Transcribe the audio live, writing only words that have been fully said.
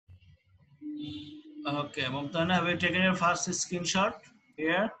Okay, Mumtana, have you taken your first screenshot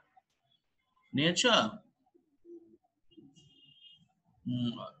here? নিয়েছো?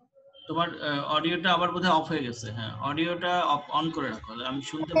 তোমার অডিওটা আবার বোধহয় অফ হয়ে গেছে। হ্যাঁ, অডিওটা অন করে রাখো, আমি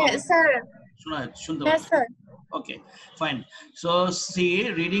শুনতে পাবো। শুনতে পাচ্ছি। Okay, fine. So see,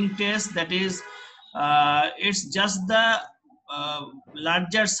 reading test, that is it's just the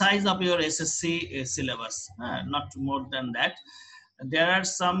larger size of your SSC syllabus, not more than that. There are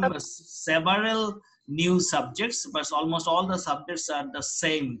some several new subjects, but almost all the subjects are the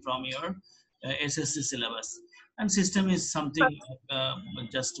same from your SSC syllabus, and system is something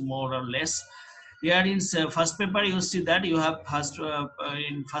just more or less. Here in first paper, you see that you have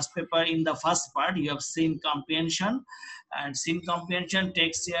in first paper, in the first part, you have seen comprehension, and seen comprehension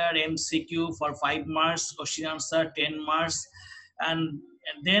takes here MCQ for 5 marks, question answer 10 marks, and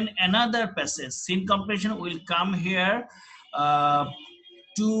then another passage, scene comprehension, will come here.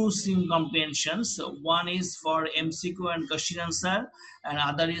 Two scene comprehensions. One is for MCQ and question answer, and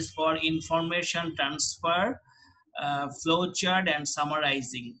other is for information transfer, flow chart, and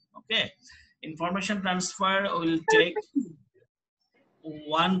summarizing. Okay, information transfer will take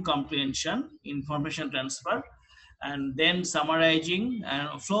one comprehension, information transfer, and then summarizing, and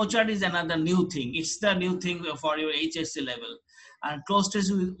flowchart is another new thing. It's the new thing for your HSC level. And close test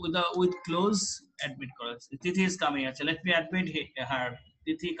with close admit correct. Tithi is coming. Actually, let me admit her.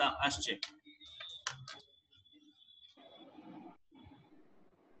 Tithi আসছে।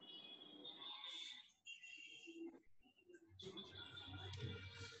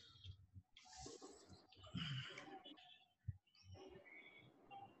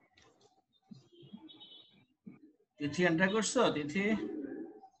 তিথি enter করছো? তিথি,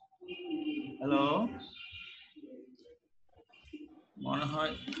 hello, মনে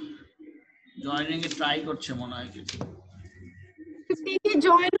হয় joining এ try করছে মনে হয়। তিথি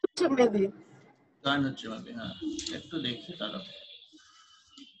join হচ্ছে maybe. Join হচ্ছে maybe, হ্যাঁ, একটু দেখি তাহলে।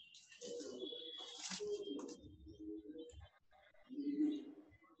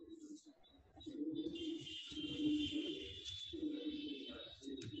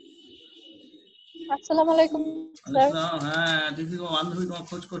 আসসালামু আলাইকুম স্যার। হ্যাঁ, দিদি তোমার বান্ধবী তোমার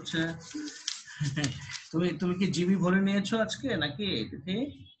খোঁজ করছে। তুমি কি জিবি ভরে নিয়েছো আজকে নাকি দিদি?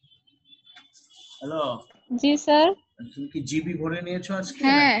 হ্যালো, জি স্যার। তুমি কি জিবি ভরে নিয়েছো আজকে?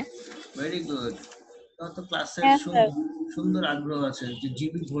 হ্যাঁ, ভেরি গুড। তোমার তো ক্লাসের হ্যাঁ স্যার। সুন্দর আগ্রহ আছে, যে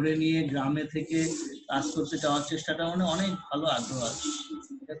জিবি ভরে নিয়ে গ্রামে থেকে কাজ করতে যাওয়ার চেষ্টাটা মানে অনেক ভালো আগ্রহ আছে।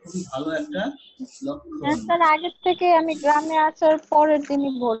 এটা খুবই ভালো একটা লক্ষণ। হ্যাঁ স্যার, আগের থেকে আমি গ্রামে আসার পরের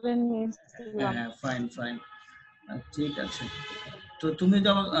দিনই ভরে নিয়েছিলাম। হ্যাঁ, ফাইন ফাইন, ঠিক আছে। তো তুমি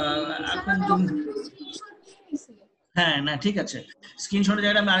যখন এখন তুমি, হ্যাঁ না ঠিক আছে, স্ক্রিনশটের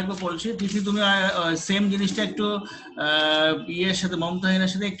জায়গায় আমি আরেকবার বলছি। তিথি, তুমি সেম জিনিসটা একটু ইয়ের সাথে,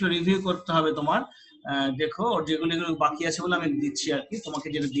 মমতাহিনের সাথে একটু রিভিউ করতে হবে তোমার। দেখো ওর যেগুলো বাকি আছে বলে আমি দিচ্ছি আর কি, তোমাকে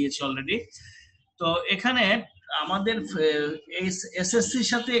যেটা দিয়েছি অলরেডি। তো এখানে আমাদের এসএসসির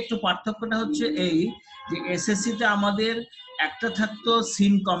সাথে একটু পার্থক্যটা হচ্ছে এই যে এসএসসিতে আমাদের একটা থাকতো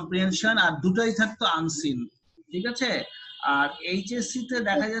সিন কম্প্রিহেনশন আর দুটোই থাকতো আনসিন, ঠিক আছে। আর এইচএসসি তে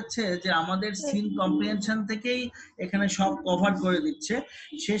দেখা যাচ্ছে যে আমাদের সিন কম্প্রিহেনশন থেকেই এখানে সব কভার করে দিচ্ছে,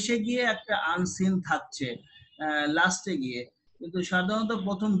 শেষে গিয়ে একটা আনসিন থাকছে লাস্টে গিয়ে। কিন্তু সাধারণত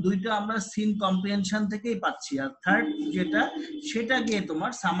প্রথম দুইটা আমরা সিন কম্প্রিহেনশন থেকেই পাচ্ছি, আর থার্ড যেটা সেটা গিয়ে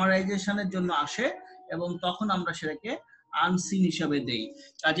তোমার সামারাইজেশনের জন্য আসে, এবং তখন আমরা সেটাকে আনসিন হিসাবে দেই।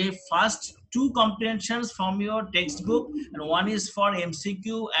 কাজে first two comprehensions from your textbook, and one is for MCQ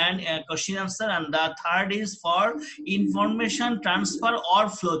and question answer, and the third is for information transfer or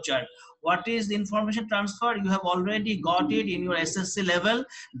flowchart. What is information transfer? You have already got it in your SSC level.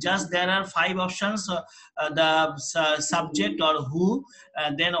 Just there are 5 options: the subject or who,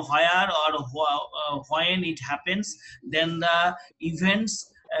 then where or when it happens, then the events,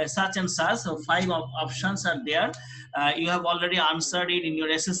 such and such. So 5 options are there. You have already answered it in your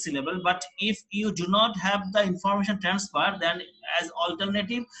SSC level, but if you do not have the information transfer, then as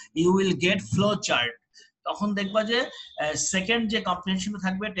alternative you will get flow chart. তখন দেখবা যে second যে comprehension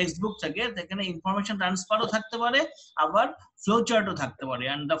থাকবে text book থেকে, সেখানে information ট্রান্সফারও থাকতে পারে, আবার ফ্লো চার্টও থাকতে পারে।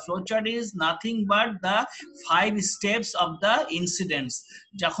 And the flow chart is nothing but the 5 steps of the incidents.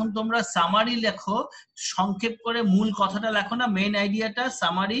 যখন তোমরা সামারি লেখো, সংক্ষেপ করে মূল কথাটা লেখো না, মেইন আইডিয়াটা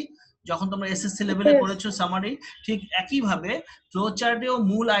সামারি, যখন তোমরা এসএসসি লেভেলে পড়েছো সামারি, ঠিক একইভাবে ফ্লো চার্টেও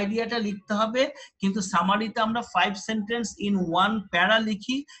মূল আইডিয়াটা লিখতে হবে, কিন্তু সামারিতে আমরা 5 সেন্টেন্স ইন 1 প্যারা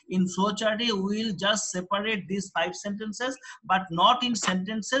লিখি। ইন ফ্লো চার্টে will just separate this 5 sentences, but not in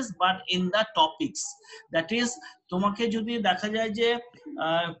sentences but in the topics. That is, তোমাকে যদি দেখা যায় যে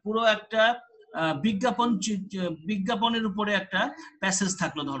পুরো একটা বিজ্ঞাপনের উপরে একটা প্যাসেজ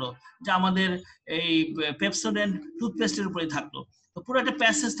থাকলো, ধরো যে আমাদের এই পেপসোডেন্ট টুথপেস্টের উপরে থাকলো, তো পুরো একটা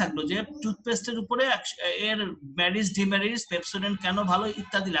প্যাসেজ থাকলো যে টুথপেস্টের উপরে এর মেরিটস ডিমেরিটস, পেপসোডেন্ট কেন ভালো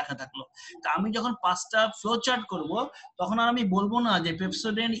ইত্যাদি লেখা থাকলো। তা আমি যখন 5টা ফ্লো চার্ট করবো তখন আর আমি বলবো না যে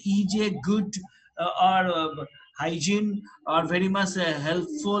Pepsodent is a good or hygiene or very much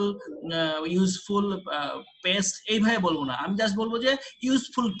helpful useful paste, এইভাবে বলবো না, আমি জাস্ট বলবো যে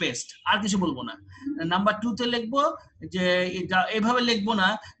ইউজফুল পেস্ট, আর কিছু বলবো না। নাম্বার 2 তে লিখবো যে এইভাবে লিখবো না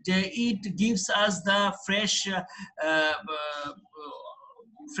যে it gives us the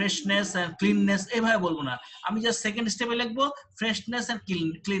freshness and cleanness, এইভাবে বলবো না, আমি জাস্ট সেকেন্ড স্টেপে লিখবো ফ্রেশনেস এন্ড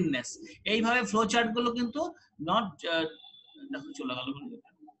ক্লিননেস। এইভাবে ফ্লো চার্ট গুলো কিন্তু নট দেখো চলে গেল।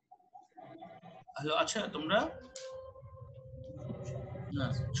 হ্যালো, আচ্ছা তোমরা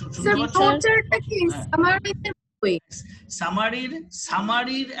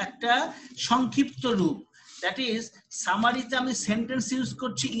সামারির একটা সংক্ষিপ্ত রূপ, দ্যাট ইজ সামারিতে আমি সেন্টেন্স ইউজ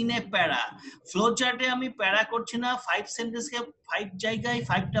করছি ইন এ প্যারা, ফ্লো চার্টে আমি প্যারা করছি না, 5 সেন্টেন্সকে 5 জায়গায়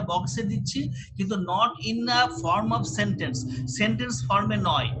 5টা বক্সে দিচ্ছি, কিন্তু not in a form of sentence ফর্মে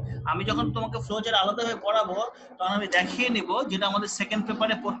নয়। আমি যখন তোমাকে ফ্লো চার্ট আলাদাভাবে পড়াবো তখন আমি দেখিয়ে নিব, যেটা আমাদের সেকেন্ড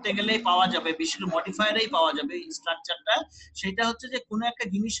পেপারে পড়তে গেলেই পাওয়া যাবে, বিশেষ করে মডিফায়ারেই পাওয়া যাবে এই স্ট্রাকচারটা। সেটা হচ্ছে যে কোনো একটা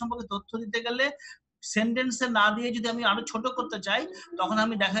জিনিস সম্পর্কে তথ্য দিতে গেলে সেন্টেন্সে না দিয়ে যদি আমি আরো ছোট করতে চাই, তখন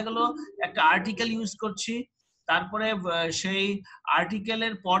আমি দেখা গেল একটা আর্টিকেল ইউজ করছি, তারপরে সেই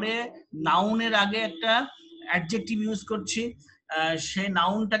আর্টিকেলের পরে নাউনের আগে একটা অ্যাডজেক্টিভ ইউজ করছি, সেই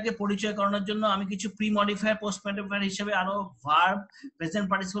নাউনটাকে পরিচয় করানোর জন্য আমি কিছু প্রি মডিফায়ার পোস্ট মডিফায়ার হিসেবে আরো verb, present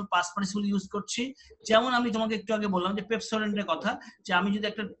participle, past participle use করছি। যেমন আমি তোমাকে একটু আগে বললাম যে পেপসোডেন্টের কথা, যে আমি যদি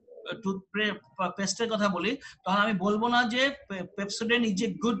একটা টুথপেস্টের কথা বলি তখন আমি বলবো না যে Pepsodent is a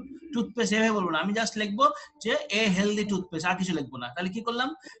good toothpaste, এভাবে বলবো না, আমি জাস্ট লিখবো যে এ হেলদি টুথপেস্ট, আর কিছু লিখবো না। তাহলে কি করলাম,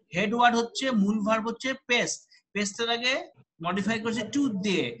 হেড ওয়ার্ড হচ্ছে, মূল ভার্ব হচ্ছে পেস্ট, পেস্টের আগে মডিফাই করছি টুথ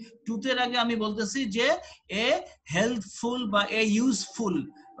দিয়ে, টুথের আগে আমি বলতেছি যে এ হেলথফুল বা এ ইউজফুল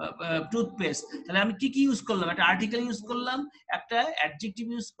টুথপেস্ট। তাহলে আমি কি কি ইউজ করলাম, একটা আর্টিকেল ইউজ করলাম, একটা অ্যাডজেক্টিভ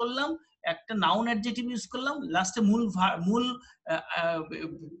ইউজ করলাম, একটা নাউন অ্যাডজেক্টিভ ইউজ করলাম, লাস্টে মূল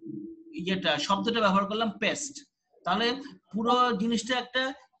ইয়েটা শব্দটা ব্যবহার করলাম পেস্ট। তাহলে পুরো জিনিসটা একটা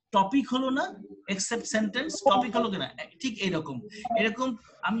টপিক হলো না, এক্সেপ্ট সেন্টেন্স টপিক হলো কিনা, ঠিক এরকম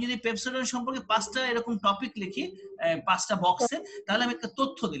আমি যদি পেপসোডেন্ট সম্পর্কে 5টা এরকম টপিক লিখি 5টা বক্সে, তাহলে আমি একটা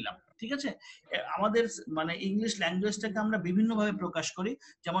তথ্য দিলাম। ঠিক আছে, আমাদের মানে ইংলিশ ল্যাঙ্গুয়েজটাকে আমরা বিভিন্ন ভাবে প্রকাশ করি,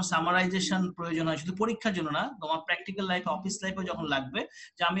 যেমন সামারাইজেশন প্রয়োজন হয় শুধু পরীক্ষার জন্য না, তোমার প্র্যাকটিক্যাল লাইফ, অফিস লাইফে যখন লাগবে,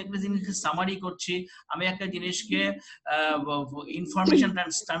 যে আমি একটা জিনিসকে সামারি করছি, আমি একটা জিনিসকে ইনফরমেশন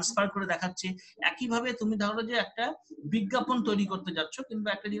ট্রান্সফার করে দেখাচ্ছি। একইভাবে তুমি ধরো যে একটা বিজ্ঞাপন তৈরি করতে যাচ্ছ, কিংবা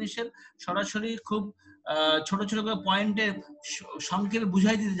একটা জিনিসের সরাসরি খুব ছোট ছোট করে পয়েন্টে সংক্ষেপে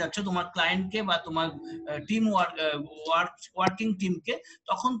বুঝাই দিতে যাচ্ছ তোমার ক্লায়েন্টকে বা তোমার টিম ওয়ার্কিং টিমকে,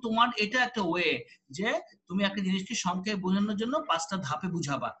 তখন তোমার এটা একটা ওয়ে যে তুমি একটা জিনিসকে সংক্ষেপে বোঝানোর জন্য 5টা ধাপে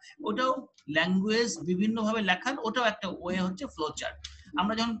বুঝাবা, ওটাও ল্যাঙ্গুয়েজ বিভিন্ন ভাবে লেখার, ওটাও একটা ওয়ে হচ্ছে ফ্লো চার্ট।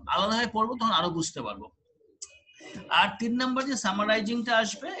 আমরা যখন আলাদাভাবে পড়বো তখন আরো বুঝতে পারবো। আর 3 নম্বর যে সামারাইজিংটা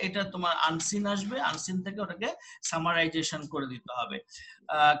আসবে, এটা তোমার আনসিন আসবে, আনসিন থেকে ওটাকে সামারাইজেশন করে দিতে হবে।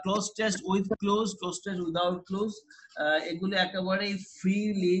 Cloze test with close, cloze test without close, এগুলো একেবারেই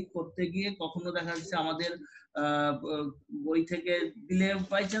ফ্রিলি করতে গিয়ে কখনো দেখা যাচ্ছে আমাদের বই থেকে দিলে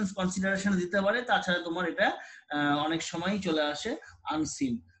বাই চান্স কনসিডারেশন দিতে পারে, তাছাড়া তোমার এটা অনেক সময়ই চলে আসে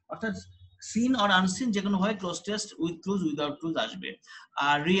আনসিন, অর্থাৎ সিন আর আনসিন যে কোনো হয় cloze test with close without close আসবে।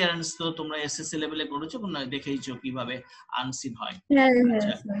 আর রিঅ্যারেঞ্জ তো তোমরা এসএসসি লেভেলে করেছো, দেখেইছো কিভাবে আনসিন হয়।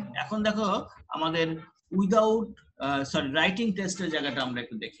 আচ্ছা, এখন দেখো আমাদের উইদাউট রাইটিং টেস্টের জায়গাটা আমরা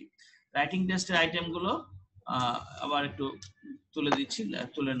একটু দেখি। রাইটিং টেস্টের আইটেম গুলো আবার একটু তুলে দিচ্ছি,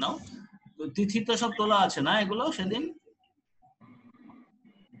 তুলে নাও। তিথি তো সব তোলা আছে না এগুলো সেদিন?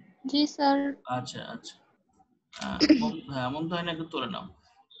 জি স্যার। আচ্ছা আচ্ছা, হ্যাঁ মমতা হয় না, একটু তুলে নাও।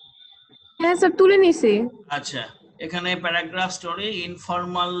 হ্যাঁ স্যার তুলে নিছি। আচ্ছা, এখানে প্যারাগ্রাফ স্টোরি,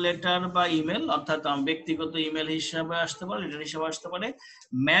 ইনফর্মাল লেটার বা ইমেল, অর্থাৎ ব্যক্তিগত ইমেল হিসাবে আসতে পারে, লেটার হিসাবে আসতে পারে।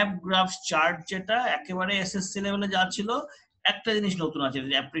 ম্যাপ, গ্রাফ, চার্ট, যেটা একেবারে এসএসসি লেভেলে যা ছিল, একটা জিনিস নতুন আছে,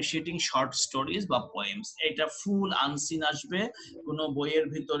 অ্যাপ্রিশিয়েটিং শর্ট স্টোরিজ বা পোয়েমস, এটা ফুল আনসিন আসবে, কোনো বইয়ের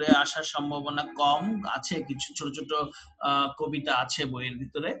ভিতরে আসার সম্ভাবনা কম আছে, কিছু ছোট ছোট কবিতা আছে বইয়ের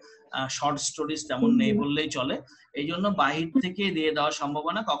ভিতরে, শর্ট স্টোরিজ তেমন নেই বললেই চলে, এই জন্য বাহির থেকে দিয়ে দেওয়ার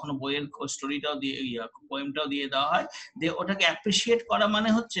সম্ভাবনা, কখনো বইয়ের স্টোরিটাও দিয়ে পোয়েমটাও দিয়ে দেওয়া হয়, দিয়ে ওটাকে অ্যাপ্রিশিয়েট করা মানে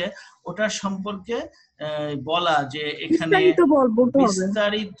হচ্ছে ওটার সম্পর্কে বলা যে এখানে বিস্তারিত বলতে হবে।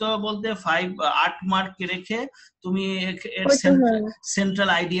 বিস্তারিত বলতে 8 মার্ক রেখে তুমি এর ওইটা হ্যাঁ। সেন্ট্রাল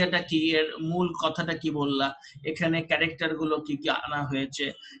আইডিয়াটা কি, এর মূল কথাটা কি বললা, এখানে ক্যারেক্টার গুলো কি কি আনা হয়েছে,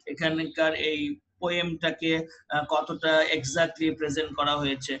 এখানকার এই পোয়েমটাকে কতটা এক্স্যাক্টলি প্রেজেন্ট করা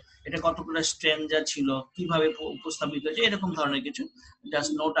হয়েছে, এটা কতটা স্ট্রেঞ্জার ছিল, কিভাবে উপস্থাপিত হয়েছে, এরকম ধরনের কিছু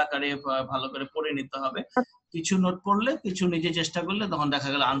জাস্ট নোট আকারে ভালো করে পড়ে নিতে হবে। কিছু নোট পড়লে, কিছু নিজে চেষ্টা করলে, তখন দেখা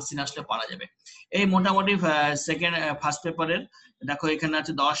গেল আনসিন আসলে পারা যাবে। এই মোটামুটি ফার্স্ট পেপারের দেখো এখানে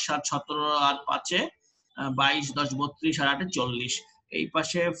আছে 10, 7, 17 আর 5-এ 22, 10, 32 আর 8-এ 40, এই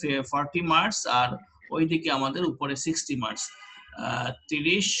পাশে 40 মার্কস, আর ওইদিকে আমাদের উপরে 60 মার্কস,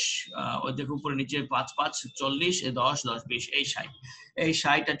 30, ওই দেখো উপরে নিচে 5, 5, 40, 10, 10, 20, এই 60, এই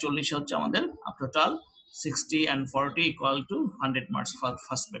 60 আর 40 হচ্ছে আমাদের total 60 and 40 equal to 100 marks for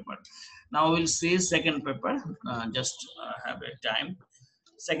first paper. Now we'll see second paper. Just have a time.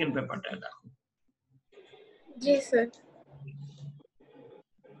 Second paper টা দেখো। জি স্যার।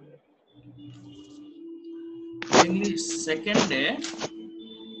 ইংলিশ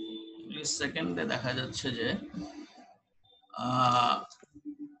সেকেন্ডে দেখা যাচ্ছে যে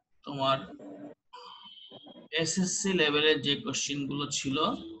তোমার এসএসসি লেভেলের যে কোশ্চেন গুলো ছিল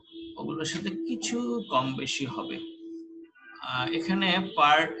ওগুলোর সাথে কিছু কম বেশি হবে। এখানে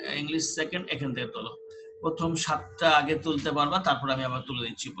পার্ট ইংলিশ সেকেন্ড এখান থেকে তোলো, প্রথম 7টা আগে তুলতে পারবা, তারপর আমি আবার তুলে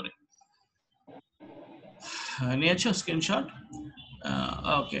দিচ্ছি পরে। নিয়েছো screenshot?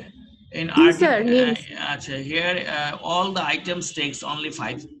 Okay. In Yes, sir. Yes. Here all the items takes only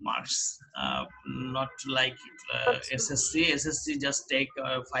 5 marks, not like SSC. SSC just take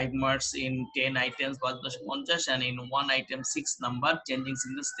 5 marks in 10 items, 50, and in one item 6 number changing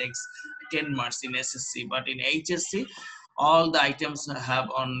singles takes 10 marks in SSC. But in HSC, all the items have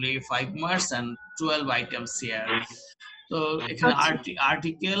only 5 marks and 12 items here. তো এখানে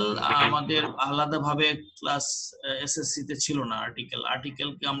article আমাদের আলাদাভাবে class SSC তে ছিল না।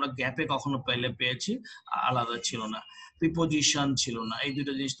 আর্টিকেলকে আমরা গ্যাপে কখনো পেয়েছি, আলাদা ছিল না। প্রিপোজিশন ছিল না, এই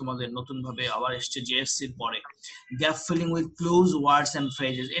দুটো জিনিস তোমাদের নতুন ভাবে আবার এসছে জিএসসি এর পরে। Gap filling with clues, words and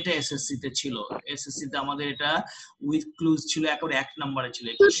phrases, এটা এসএসসি তে ছিল। এসএসসি তে আমাদের এটা উইথ ক্লুজ ছিল, একেবারে 1 নম্বরে ছিল।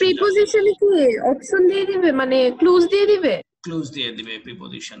 তো প্রিপোজিশনে কি অপশন দিয়ে দিবে, মানে ক্লুজ দিয়ে দিবে? ক্লুজ দিয়ে দিবে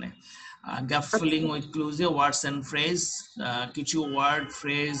প্রিপোজিশনে। Gap filling with clues, words and phrase, কিছু ওয়ার্ড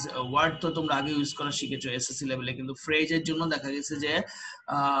ফ্রেজ, ওয়ার্ড তো তোমরা আগে ইউজ করা শিখেছো এসএসসি লেভেলে, কিন্তু ফ্রেজের জন্য দেখা গেছে যে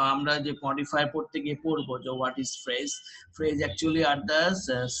আমরা যে মডিফায়ার পড়তে গিয়ে পড়বো যে what is phrase. Phrase actually are the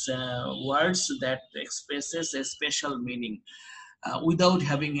words that expresses a special meaning without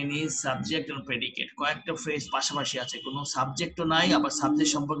having any subject R predicate. কয়েকটা ফ্রেজ পাশাপাশি আছে, কোনো সাবজেক্টও নাই, আবার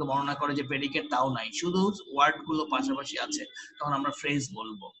সাবজেক্ট সম্পর্কে বর্ণনা করে যে প্রেডিকেট তাও নাই, শুধু ওয়ার্ড গুলো পাশাপাশি আছে, তখন আমরা ফ্রেজ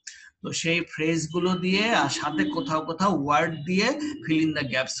বলবো। তো সেই ফ্রেজ গুলো দিয়ে আর সাথে কোথাও কোথাও ওয়ার্ড দিয়ে ফিল ইন দ্য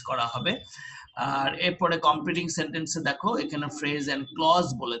গ্যাপস করা হবে। আর এরপরে কমপ্লিটিং সেন্টেন্সে দেখো এখানে ফ্রেজ এন্ড ক্লজ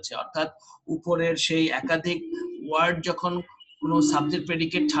বলেছে, অর্থাৎ উপরের সেই একাধিক ওয়ার্ড যখন কোনো সাবজেক্ট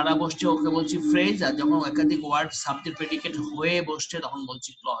প্রেডিকেট ছাড়া বসছে ওকে বলছি ফ্রেজ, আর যখন একাধিক ওয়ার্ড সাবজেক্ট প্রেডিকেট হয়ে বসছে তখন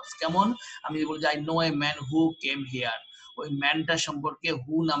বলছি ক্লজ। কেমন, আমি বলছি I know a man who came here, ওই ম্যানটা সম্পর্কে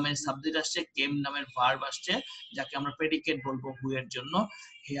হু নামের সাবজেক্ট আসছে, কেম নামের ভার্ব আসছে, যাকে আমরা প্রেডিকেট বলবো হু এর জন্য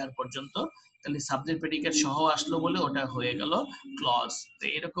হিয়ার পর্যন্ত, তাহলে সাবজেক্ট প্রেডিকেট সহ আসলো বলে ওটা হয়ে গেল ক্লজ। তো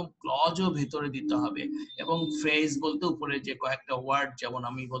এরকম ক্লজও ভিতরে দিতে হবে। এবং ফ্রেজ বলতে উপরে যে কয়েকটা ওয়ার্ড, যেমন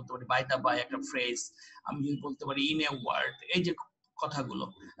আমি বলতে পারি বাই দা বাই একটা ফ্রেজ, আমি বলতে পারি ইন এ ওয়ার্ড, এই যে কথাগুলো,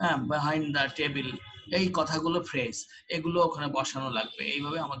 হ্যাঁ, বিহাইন্ড দা টেবিল, এই কথাগুলো ফ্রেজ, এগুলো ওখানে বসানো লাগবে।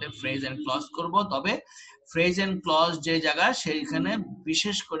 এইভাবে আমাদের ফ্রেজ এন্ড ক্লজ করব। তবে ফ্রেজ এন্ড ক্লজ যে জায়গা, সেইখানে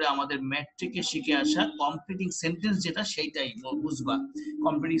বিশেষ করে আমাদের ম্যাট্রিকে শিখে আসা কমপ্লিটিং সেন্টেন্স যেটা, সেইটাই বুঝবা,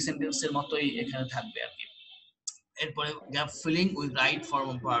 কমপ্লিটিং সেন্টেন্সের মতোই এখানে থাকবে আর কি। এরপরে gap filling with right form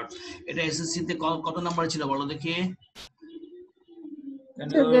of verb, এটা এসএসসি তে কত নাম্বার ছিল বলো দেখি? Can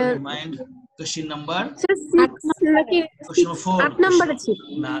you remind question number? Question number 4 8 নম্বরে ছিল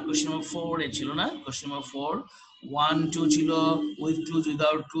না, question number 4 এ ছিল না, question number 4 1 2 ছিল with clues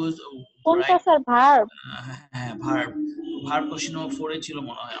without clues, কোনটা স্যার? ভার্ব? হ্যাঁ ভার্ব question number 4 এ ছিল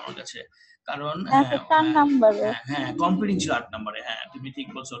মনে হয় আমার কাছে, কারণ 4 নম্বরে। হ্যাঁ কমপ্লিটিং ছিল 8 নম্বরে, হ্যাঁ তুমি ঠিক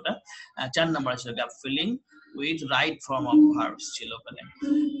বলছো, ওটা 4 নম্বরে ছিল, gap filling with right form of verbs ছিল ওখানে।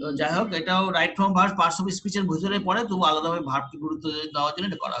 তো যাই হোক, এটাও right form verb parts of স্পিচের ভিতরে পড়ে, তবু আলাদাভাবে ভার্বকে গুরুত্ব দেওয়ার জন্য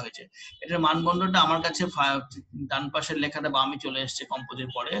এটা করা হয়েছে। এটার মানদণ্ডটা আমার কাছে ডান পাশের লেখাটা বামে চলে এসেছে কম্পোজের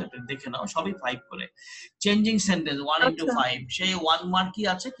পরে, দেখে নাও, সবই 5 করে। চেঞ্জিং সেন্টেন্স 1:5, সেই 1 মার্কই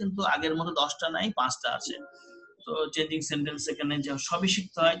আছে, কিন্তু আগের মতো 10টা নাই, 5টা আছে। তো চেঞ্জিং সেন্টেন্স এখানে যে সবই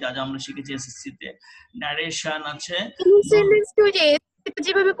শিখতে হয়, যা যা আমরা শিখেছি এসএসসি তে। ন্যারেশন আছে, সেন্টেন্স কি ওই যে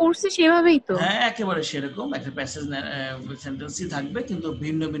যেভাবে করছে সেভাবেই তো। হ্যাঁ একেবারে সেরকম, একটা প্যাসেজ সেন্টেন্সই থাকবে কিন্তু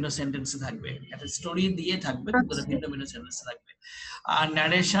ভিন্ন ভিন্ন সেন্টেন্সে থাকবে, একটা স্টোরি দিয়ে থাকবে কিন্তু আচ্ছা ভিন্ন ভিন্ন সেন্টেন্সে থাকবে। আর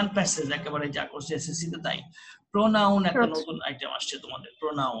ন্যারেশন প্যাসেজ একেবারে যা করছে এসএসসি তে তাই। প্রোনাউন একটা আচ্ছা। নতুন আইটেম আসছে তোমাদের,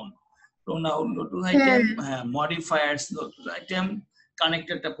 প্রোনাউন প্রোনাউন নতুন হ্যাঁ আইটেম, হ্যাঁ মডিফায়ার্স নতুন আইটেম,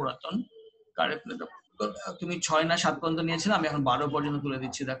 কানেক্টেডটা পুরাতন। তুমি 6 না 7 পর্যন্ত নিয়েছিলে, আমি এখন 12 পর্যন্ত তুলে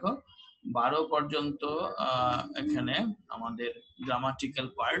দিচ্ছি দেখো। 12 পর্যন্ত এখানে আমাদের গ্রামাটিক্যাল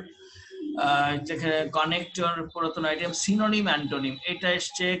পার্ট, যেখানে কানেক্টর পুরাতন আইটেম, সিনোনিম অ্যান্টোনিম এটা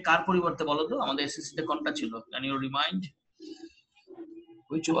এসছে কার পরিবর্তে বলো তো? আমাদের এসএসসি তে কোনটা ছিল? Can you remind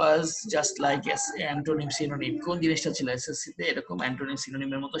which was just like antonym synonym? কোন জিনিসটা ছিল এসএসসি তে এরকম অ্যান্টোনিম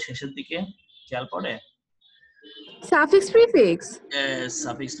সিনোনিমের মতো শেষের দিকে? খেয়াল পড়ে? Suffix prefix.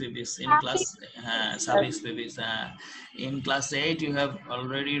 Suffix prefix in class, suffix prefix. In class 8 you have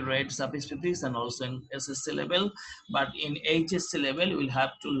already read suffix prefix and also in SSC level, but in HSC level you will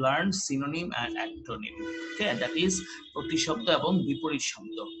have to learn synonym and antonym. Okay, that is প্রতিশব্দ এবং বিপরীত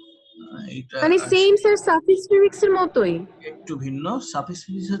শব্দ। এটা মানে same sir suffix prefix এর মতোই। একটু ভিন্ন। সাফিক্স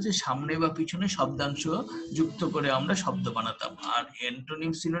প্রিফিক্স হচ্ছে সামনে বা পিছনে শব্দাংশ যুক্ত করে আমরা শব্দ বানাতাম, আর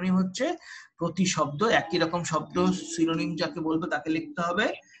অ্যান্টোনিম সিনোনিম হচ্ছে প্রতি শব্দ একই রকম শব্দ, সিনোনিম যাকে বলবে তাকে লিখতে হবে।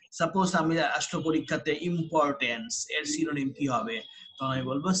 সাপোজ আমি আসলো পরীক্ষাতে ইম্পর্টেন্স, এর সিনোনিম কি হবে? তখন আমি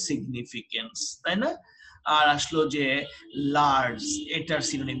বলবো সিগনিফিকেন্স, তাই না? আর আসলো যে লার্জ, এটার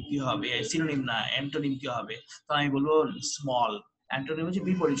সিনোনিম কি হবে? সিনোনিম না অ্যান্টোনিম কি হবে? তখন আমি বলবো স্মল। অ্যান্টোনিম হচ্ছে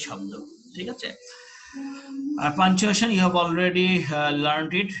বিপরীত শব্দ, ঠিক আছে? Punctuation, you have already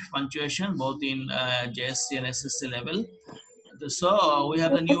learned it. Punctuation both in JSC and SSC level. So we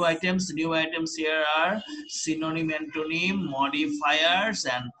have the new items. New items here are synonym, antonym, modifiers,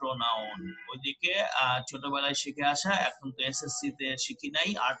 and pronoun. ওইদিকে ছোটবেলায় শিখে আসা, এখন তো এসএসসি তে শিখি নাই,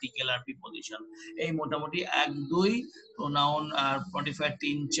 আর্টিকেল আর প্রিপজিশন। এই মোটামুটি 1 2, প্রোনাউন আর মডিফায়ার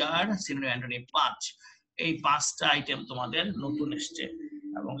 3 4, সিনোনিম অ্যান্টোনিম 5। এই 5টা আইটেম তোমাদের নতুন এসছে।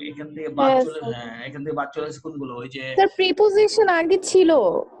 এবং এখান থেকে বাদ চলে, হ্যাঁ এখান থেকে বাদ চলে এসেছে কোনগুলো? ওই যে স্যার প্রিপোজিশন আগে ছিল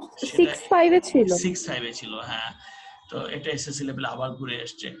 6-5 এ ছিল। 6-5 এ ছিল, হ্যাঁ। তো এটা এসএসসি লেভেলে আবার ঘুরে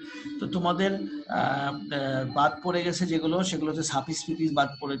এসছে। তো তোমাদের বাদ পড়ে গেছে যেগুলো, সেগুলো হচ্ছে সাফিক্স প্রিফিক্স বাদ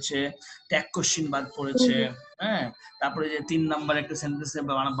পড়েছে, ট্যাগ কোশ্চেন বাদ পড়েছে, হ্যাঁ। তারপরে যে 3 নাম্বার একটা সেন্টেন্স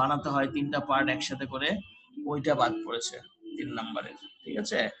বানাতে হয় 3টা পার্ট একসাথে করে, ওইটা বাদ পড়েছে 3 নাম্বারের, ঠিক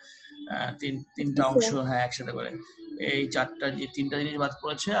আছে? তিনটা অংশ, হ্যাঁ একসাথে করে। এই 3টা জিনিস বাদ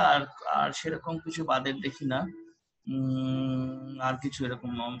পড়েছে। আর আর সেরকম কিছু বাদের দেখি না। আর কিছু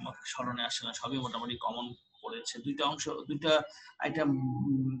এরকম স্মরণে আসে না, সবই মোটামুটি কমন পড়েছে। 2টা অংশ, 2টা আইটেম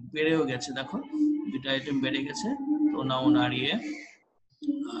বেড়েও গেছে দেখো, 2টা আইটেম বেড়ে গেছে, প্রোনাউন আর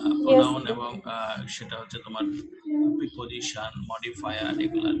প্রোনাউন এবং সেটা হচ্ছে তোমার প্রিপজিশন, মডিফায়ার,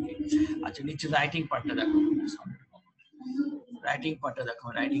 এগুলো আর কি। আচ্ছা নিচে রাইটিং পার্টটা দেখো, রাইটিং পার্টটা দেখো,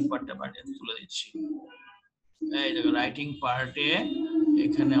 রাইটিং পার্টটা তুলে দিচ্ছি। এই দেখো রাইটিং পার্টে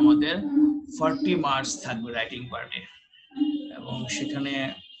এখানে আমাদের 40 মার্কস থাকবে রাইটিং পার্টে, এবং সেখানে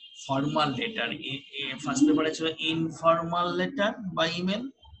ফর্মাল লেটার, ফার্স্ট পেপারে ছিল ইনফর্মাল লেটার বা ইমেল,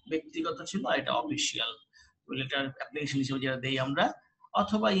 ব্যক্তিগত ছিল, আর এটা অফিসিয়াল লেটার অ্যাপ্লিকেশন হিসেবে যেটা দেই আমরা,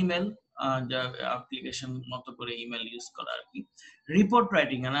 অথবা ইমেল, অ্যাপ্লিকেশন মতো করে ইমেল ইউজ করা আর কি। Report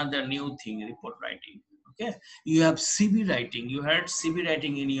writing, another new thing, report writing. Okay, you have CV writing. You had CV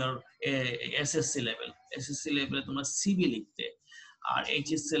writing in your SSC level. SSC level তোমরা CV লিখতে, আর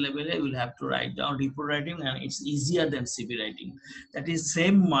HSC level you will have to write down report writing, and it's easier than CV writing. That is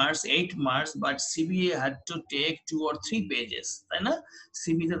same marks, 8 marks, but CV had to take 2 or 3 pages, তাই না?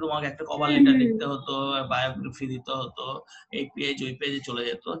 CV তে তোমাকে একটা cover letter লিখতে হতো, biography দিতে হতো, এই পেজ ওই পেজে চলে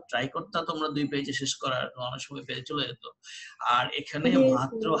যেত, ট্রাই করতে তোমরা 2 পেজে শেষ করার, অনেক সময় পেজে চলে যেত। আর এখানে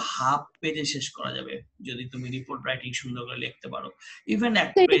মাত্র হাফ পেজে শেষ করা যাবে যদি তুমি রিপোর্ট রাইটিং সুন্দর করে লিখতে পারো। ইভেন এক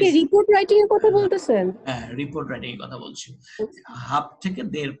পেজ, রিপোর্ট রাইটিং এর কথা বলতেছেন? হ্যাঁ রিপোর্ট রাইটিং এর কথা বলছি। হাফ থেকে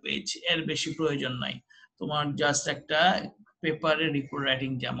 1.5 পেজ, এর বেশি প্রয়োজন নাই। তোমার জাস্ট একটা পেপারে রিপোর্ট রাইটিং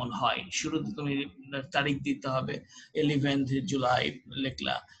যেমন হয়, শুরুতে তুমি তারিখ দিতে হবে, 11th July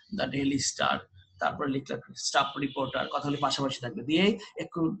লিখলা, the daily star, তারপর লিখলা স্টাফ রিপোর্টার, কথাগুলি পাশাপাশি থাকবে, দিয়ে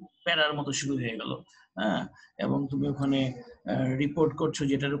একটু প্যারার মতো শুরু হয়ে গেল, হ্যাঁ। এবং তুমি ওখানে রিপোর্ট করছো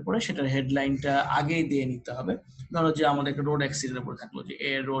যেটার উপরে, সেটার হেডলাইনটা আগেই দিয়ে নিতে হবে। ধরো যে আমাদের একটা রোড অ্যাক্সিডেন্টের উপর থাকলো যে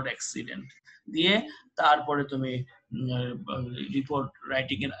এ রোড অ্যাক্সিডেন্ট দিয়ে, তারপরে তুমি রিপোর্ট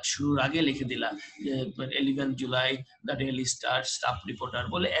রাইটিং এর শুরুর আগে লিখে দিলা যে 11 July the daily star staff reporter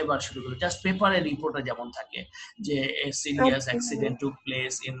বলে, এবার শুরু করলো জাস্ট পেপারের রিপোর্টটা যেমন থাকে যে এ serious accident took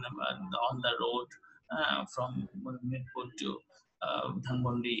place in on the road from Mirpur two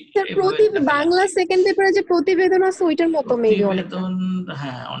Dhanmondi, প্রতি বাংলা সেকেন্ড পেপারে যে প্রতিবেদন আছে ওইটার মতো মেবি অনেকটা।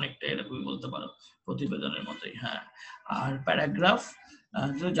 হ্যাঁ অনেকটা এরকমই বলতে পারো, প্রতিবেদনের মতোই, হ্যাঁ। আর প্যারাগ্রাফ,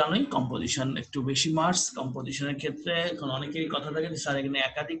 তো জানোই কম্পোজিশন একটু বেশি মার্কস। কম্পোজিশনের ক্ষেত্রে এখন অনেকেরই কথা থাকে যে স্যার এখানে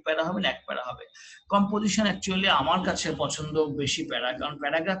একাধিক প্যারা হবে না এক প্যারা হবে। কম্পোজিশন অ্যাকচুয়ালি আমার কাছে পছন্দ বেশি প্যারা, কারণ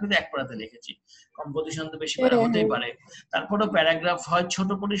প্যারাগ্রাফে তো এক প্যারাতে লিখেছি, কম্পোজিশন তো বেশি প্যারা হ্যাঁ হতেই হ্যাঁ পারে। তারপরেও প্যারাগ্রাফ হয় ছোট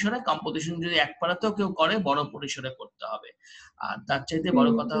পরিসরে, কম্পোজিশন যদি এক প্যারাতেও কেউ করে বড় পরিসরে করতে হবে। আর তার চাইতে বড়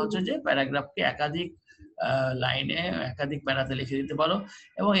কথা হচ্ছে যে প্যারাগ্রাফকে একাধিক লাইনে একাধিক প্যারাতে লিখে দিতে পারো।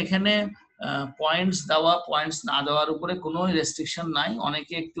 এবং এখানে পয়েন্টস দেওয়া পয়েন্টস না দেওয়ার উপরে কোনো রেস্ট্রিকশন নাই।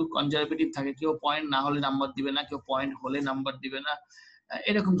 অনেকে একটু কনজারভেটিভ থাকে, কেউ পয়েন্ট না হলে নাম্বার দিবে না, কেউ পয়েন্ট হলে নাম্বার দিবে না,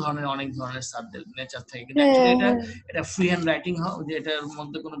 এরকম ধরনের অনেক ধরনের সাবজেক্ট নেচার থাকে। কিন্তু অ্যাকচুয়ালি হ্যাঁ এটা ফ্রি হ্যান্ড রাইটিং যে এটার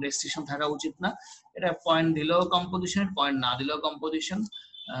মধ্যে কোনো রেস্ট্রিকশন থাকা উচিত না। এটা পয়েন্ট দিলেও কম্পোজিশন, পয়েন্ট না দিলেও কম্পোজিশন,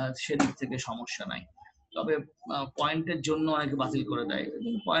 সেদিক থেকে সমস্যা নাই। তবে পয়েন্টের জন্য অনেকে বাতিল করে দেয়,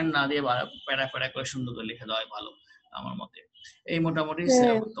 পয়েন্ট না দিয়ে প্যারা প্যারা করে সুন্দর করে লিখে দেওয়াই ভালো আমার মতে। এই মোটামুটি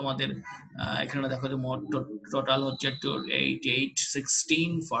হ্যাঁ তোমাদের এখানে দেখো যে মোট টোটাল হচ্ছে 8 8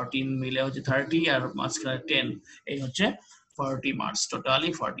 16 14 মিলে হচ্ছে 30, আর মাঝখানে 10, এই হচ্ছে 40 মার্কস, টোটালি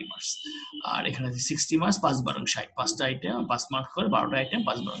 40 মার্কস। আর এখানে 60 মার্কস 5 12 60, 5টা আইটেম 5 মার্ক করে 12টা আইটেম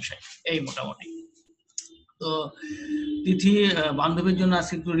 5 12 60, এই মোটামুটি। তো তিথি বান্ধবীর জন্য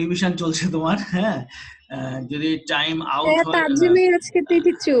আজকে একটু রিভিশন চলছে তোমার, হ্যাঁ। যদি টাইম আউট হ্যাঁ, হয়, তার জন্যই আজকে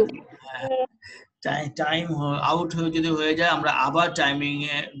তিথি চুপ। টাইম আউট হয়ে যদি হয়ে যায় আমরা আবার টাইমিং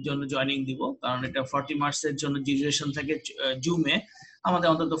এর জন্য জয়েনিং দিব, কারণ এটা 40 মার্কস এর জন্য ডিউরেশন থাকে জুমে। আমাদের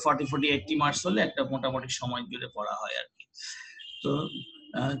অন্তত 40 40 80 মার্কস হলে একটা মোটামুটি সময় জুড়ে পড়া হয় আর কি। তো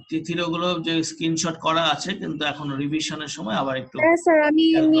তিথির ওগুলো যে স্ক্রিনশট করা আছে, কিন্তু এখন রিভিশনের সময় আবার একটু হ্যাঁ স্যার, আমি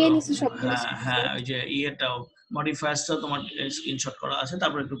খেয়াল নিয়ে করো। নিছি সবগুলো হ্যাঁ হ্যাঁ, স্ক্রিনশট। ওই যে ইয়েটাও মডিফায়ার্সটাও তোমার স্ক্রিনশট করা আছে,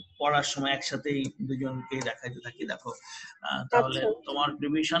 তারপর একটু পড়ার সময় একসাথেই দুজনকে দেখাইতে থাকি, দেখো। তাহলে আচ্ছা তোমার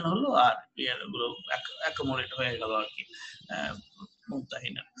রিভিশন হলো আর গুলো অ্যাকোমোডেট হয়ে গেল আর কি,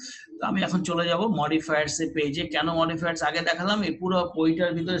 মুমতাহিনা। তো আমি এখন চলে যাব মডিফায়ার্স এর পেজে। কেন মডিফায়ার্স আগে দেখালাম, এই পুরো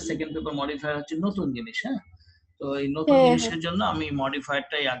বইটার ভিতরে সেকেন্ড পেপার মডিফায়ার হচ্ছে নতুন জিনিস, হ্যাঁ। তো এই নতুন হ্যাঁ হ্যাঁ জিনিসের জন্য আমি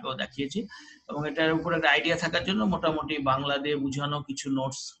মডিফায়ারটাই আগেও দেখিয়েছি, এবং এটার উপর একটা আইডিয়া থাকার জন্য মোটামুটি বাংলা দিয়ে বুঝানো কিছু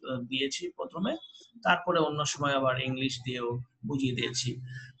নোটস দিয়েছি প্রথমে, তারপরে অন্য সময় আবার ইংলিশ দিয়েও বুঝিয়ে দিয়েছি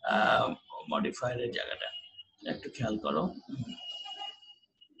মডিফায়ারের জায়গাটা। একটু খেয়াল করো,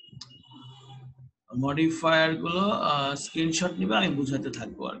 মডিফায়ার গুলো স্ক্রিনশট নিবে, আমি বুঝাতে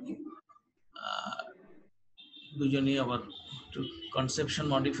থাকবো আর কি। দুজনেই আবার একটু কনসেপশন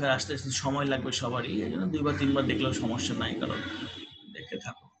মডিফায়ার আসতে আসতে সময় লাগবে সবারই, এই জন্য 2 বার 3 বার দেখলেও সমস্যা নাই, কারণ দেখে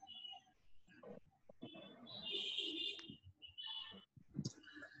থাকো।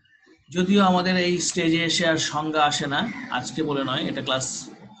 যদিও আমাদের এই স্টেজে এসে আর সংজ্ঞা আসে না, আজকে বলে নয়, এটা ক্লাস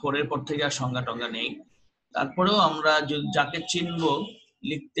 4 এর পর থেকে আর সংজ্ঞা টঙ্গা নেই। তারপরেও আমরা যাকে চিনবো,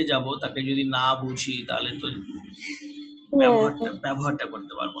 লিখতে যাব, তাকে যদি না বুঝি তাহলে তো ব্যবহারটা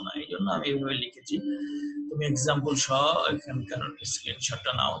করতে পারবো না। এই জন্য আমি এইভাবে লিখেছি। তুমি এক্সাম্পল সহ এখানকার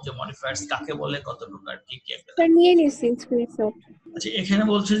স্ক্রিনশটটা নাও, যে মডিফায়ার্স কাকে বলে, কত প্রকার, কি কি একটা। স্যার নিয়ে নিছি স্ক্রিনশট। আচ্ছা, এখানে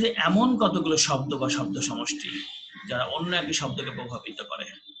বলছে যে এমন কতগুলো শব্দ বা শব্দ সমষ্টি যারা অন্য একটি শব্দকে প্রভাবিত করে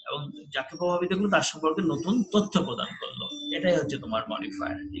এবং যাকে প্রভাবিত করলো তার সম্পর্কে নতুন তথ্য প্রদান করলো, এটাই হচ্ছে তোমার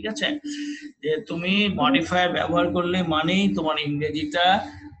মডিফায়ার। ঠিক আছে, যে তুমি মডিফায়ার ব্যবহার করলে মানেই তোমার ইংরেজিটা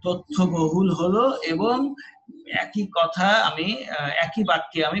তথ্যবহুল হলো, এবং একই কথা আমি একই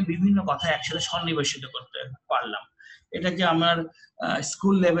বাক্যে আমি বিভিন্ন কথা একসাথে সন্নিবেশিত করতে পারলাম। এটাকে আমার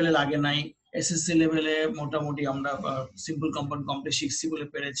স্কুল লেভেলে লাগে নাই, এসএসসি লেভেলে মোটামুটি আমরা সিম্পল কম্পাউন্ড কমপ্লেক্স শিখছি বলে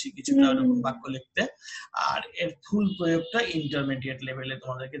পেরেছি কিছুটা এরকম বাক্য লিখতে। আর এর ফুল প্রয়োগটা ইন্টারমিডিয়েট লেভেলে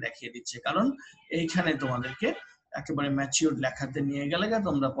তোমাদেরকে দেখিয়ে দিচ্ছে, কারণ এইখানে তোমাদেরকে একেবারে ম্যাচিউরড লেখাতে নিয়ে গেলে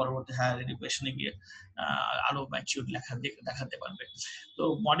তোমরা পরবর্তী হায়ার এডুকেশনে গিয়ে আরো ম্যাচিউরড লেখা দেখাতে পারবে। তো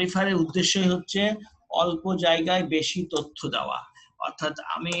মডিফায়ারের উদ্দেশ্যই হচ্ছে অল্প জায়গায় বেশি তথ্য দেওয়া। অর্থাৎ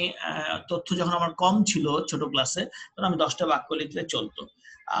আমি তথ্য যখন আমার কম ছিল ছোট ক্লাসে, তখন আমি 10টা বাক্য লিখলে চলতো,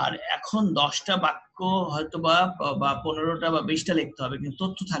 আর এখন 10টা বাক্য হয়তো বা 15টা বা 20টা লিখতে হবে, কিন্তু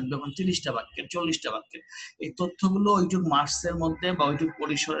তথ্য থাকবে এখন 30টা বাক্যের 40টা বাক্যের। এই তথ্যগুলো ওইটুক মার্কসের মধ্যে বা ওইটুক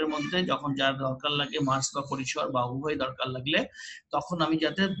পরিসরের মধ্যে যখন যার দরকার লাগে, মার্কস বা পরিসর বা উভয় দরকার লাগলে, তখন আমি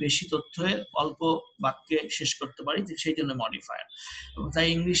যাতে বেশি তথ্যে অল্প বাক্যে শেষ করতে পারি, সেই জন্য মডিফায়ার। তাই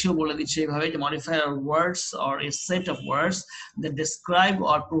ইংলিশেও বলে দিচ্ছে এইভাবে যে modifier R words or a set of words that describe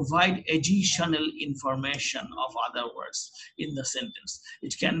or provide additional information of other words in the sentence.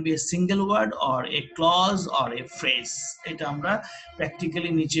 It can be a single word or a clause or a phrase. এটা আমরা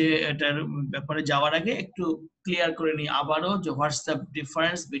practically নিচে এটার ব্যাপারে যাওয়ার আগে একটু clear করে নিই আবারও, যে what's the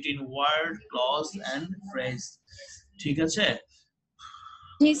difference between word, clause and phrase. ঠিক আছে,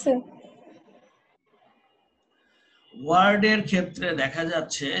 জি স্যার। ওয়ার্ডের ক্ষেত্রে দেখা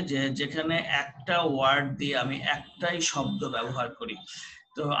যাচ্ছে যে যেখানে একটা ওয়ার্ড দিয়ে আমি একটাই শব্দ ব্যবহার করি,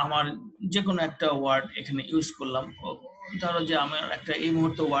 তো আমার যে কোনো একটা ওয়ার্ড এখানে ইউজ করলাম, ধরো যে আমার একটা এই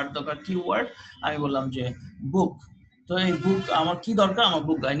মুহূর্তে ওয়ার্ড দরকার, কি ওয়ার্ড, আমি বললাম যে বুক। তো এই বুক আমার কি দরকার, আমার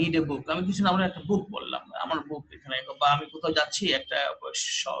বুক, আই নিড এ বুক, আমি কিছু না, আমরা একটা বুক বললাম, আমার বুক এখানে, বা আমি কোথাও যাচ্ছি একটা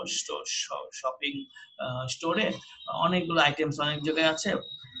শপিং স্টোরে, অনেকগুলো আইটেমস অনেক জায়গায় আছে,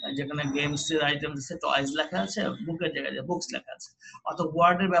 যেখানে গেমস এর আইটেমস আছে, টয়েস লেখা আছে, বুকের জায়গায় বুকস লেখা আছে, অর্থাৎ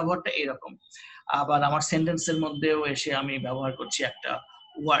ওয়ার্ডের ব্যবহারটা এরকম। আবার আমার সেন্টেন্সের মধ্যেও এসে আমি ব্যবহার করছি একটা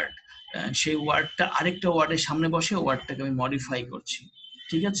ওয়ার্ড, সেই ওয়ার্ডটা আরেকটা ওয়ার্ডের সামনে বসে ওয়ার্ডটাকে আমি মডিফাই করছি,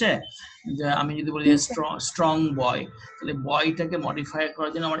 ঠিক আছে। যে আমি যদি বলি স্ট্রং বয়, তাহলে বয়টাকে মডিফাই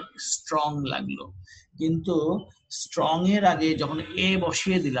করার জন্য আমার স্ট্রং লাগলো, কিন্তু স্ট্রং এর আগে যখন এ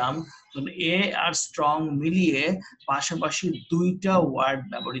বসিয়ে দিলাম, তখন এ আর স্ট্রং মিলিয়ে পাশাপাশি দুইটা ওয়ার্ড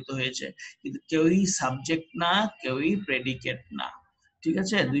ব্যবহৃত হয়েছে, কিন্তু কেউই সাবজেক্ট না, কেউই প্রেডিকেট না, ঠিক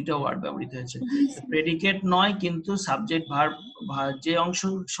আছে, দুইটা ওয়ার্ড ব্যবহৃত হয়েছে। প্রেডিকেট নয়, কিন্তু সাবজেক্ট ভার্ব, যে অংশ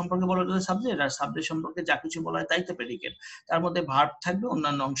সম্পর্কে বলা হচ্ছে সাবজেক্ট, আর সাবজেক্ট সম্পর্কে যা কিছু বলা হয় তাই তো প্রেডিকেট, তার মধ্যে ভার্ব থাকবে,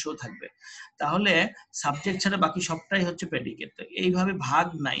 অন্যান্য অংশও থাকবে, তাহলে সাবজেক্ট ছাড়া বাকি সবটাই হচ্ছে প্রেডিকেট। তো এইভাবে ভাগ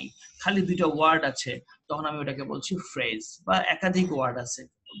নাই, খালি দুইটা ওয়ার্ড আছে, তখন আমি ওটাকে বলছি ফ্রেজ, বা একাধিক ওয়ার্ড আছে,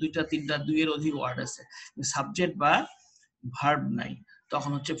 দুইটা তিনটা দুইয়ের অধিক ওয়ার্ড আছে, সাবজেক্ট বা ভার্ব নাই,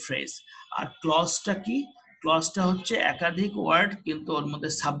 তখন হচ্ছে ফ্রেজ। আর ক্লজটা কি, ক্লজটা হচ্ছে একাধিক ওয়ার্ড কিন্তু ওর মধ্যে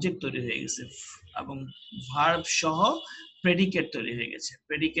সাবজেক্ট তৈরি হয়ে গেছে এবং ভার্ব সহ প্রেডিকেট তৈরি হয়ে গেছে,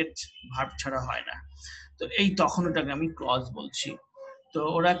 প্রেডিকেট ভার্ব ছাড়া হয় না, তো এই তখন ওটাকে আমি ক্লজ বলছি। তো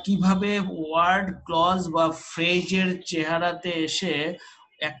ওরা কিভাবে ওয়ার্ড, ক্লজ বা ফ্রেজের চেহারাতে এসে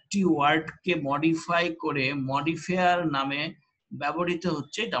একটি ওয়ার্ডকে মডিফাই করে মডিফায়ার নামে ব্যবহৃত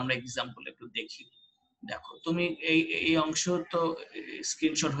হচ্ছে, এটা আমরা এক্সাম্পল একটু দেখি। দেখো তুমি এই অংশ তো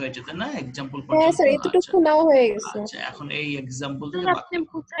স্ক্রিনশট হয়ে যেতে না, এক্সাম্পল হ্যাঁ পর্যন্ত, স্যার, আচ্ছা এতটুকু নাও হয়ে গেছে। আচ্ছা, এখন এই এক্সাম্পল থেকে আপনি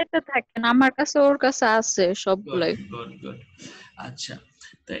বুঝাইতে থাকেন, আমার কাছে ওর কাছে আছে সবগুলাই। Good good. আচ্ছা,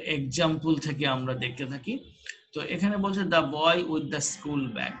 তো এক্সাম্পল থেকে আমরা দেখতে থাকি। তো এখানে বলছে the boy with the school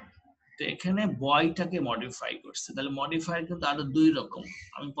bag, তো এখানে বয়টাকে মডিফাই করছে, তাহলে মডিফায়ার কিন্তু আরো দুই রকম,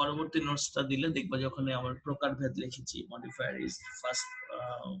 আমি পরবর্তী নোটসটা দিলে দেখবো যখন আমার প্রকারভেদ লিখেছি, modifier is first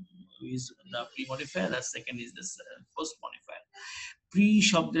is the pre modifier, R second is the post modifier. Pre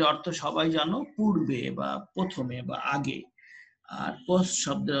শব্দের অর্থ সবাই জানো, পূর্বে বা প্রথমে বা আগে, আর পোস্ট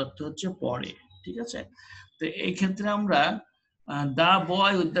শব্দের অর্থ হচ্ছে পরে, ঠিক আছে। তো এই ক্ষেত্রে আমরা the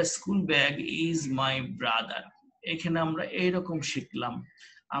boy with the school bag is my brother, এখানে আমরা এইরকম শিখলাম।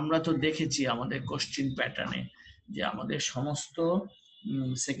 আমরা তো দেখেছি আমাদের কোশ্চিন প্যাটার্নে যে আমাদের সমস্ত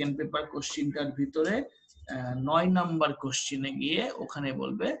সেকেন্ড পেপার কোশ্চিনটার ভিতরে 9 নাম্বার কোশ্চিনে গিয়ে ওখানে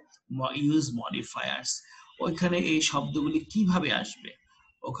বলবে ইউজ মডিফায়ার্স, ওইখানে এই শব্দগুলি কিভাবে আসবে,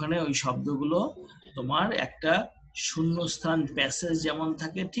 ওখানে ওই শব্দগুলো তোমার একটা শূন্যস্থান প্যাসেজ যেমন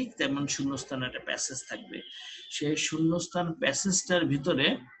থাকে ঠিক তেমন শূন্যস্থান একটা প্যাসেজ থাকবে, সেই শূন্যস্থান প্যাসেজটার ভিতরে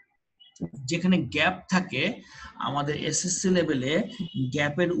যেখানে গ্যাপ থাকে, আমাদের এসএসসি লেভেলে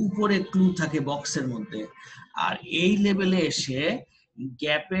গ্যাপের উপরে ক্লু থাকে বক্সের মধ্যে, আর এই লেভেলে এসে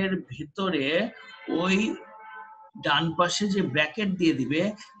গ্যাপের ভিতরে ওই ডান পাশে যে ব্র্যাকেট দিয়ে দিবে,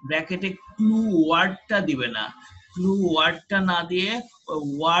 ব্র্যাকেটে ক্লু ওয়ার্ডটা দিবে না, ক্লু ওয়ার্ডটা না দিয়ে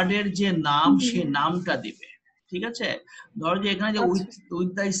ওয়ার্ডের যে নাম সেই নামটা দিবে, ঠিক আছে। ধরো যে এখানে যে উইথ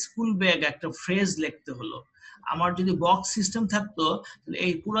দ্য স্কুল ব্যাগ একটা ফ্রেজ লিখতে হলো, আমার যদি বক্স সিস্টেম থাকতো তাহলে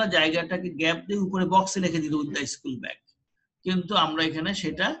এই পুরো জায়গাটাকে গ্যাপ দিয়ে উপরে বক্সে লিখে দিত উইথ দ্য স্কুল ব্যাগ, কিন্তু আমরা এখানে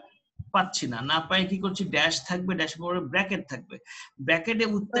সেটা পাচ্ছি না, না পাই কি করছি, ড্যাশ থাকবে, ড্যাশ পরে ব্র্যাকেট থাকবে, ব্র্যাকেটে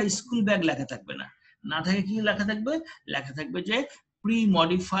উইথ দ্য স্কুল ব্যাগ লেখা থাকবে না, না থাকে কি লেখা থাকবে, লেখা থাকবে যে pre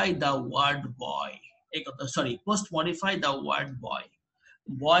modify the ward boy, এই কথা, sorry, post modify the ward boy,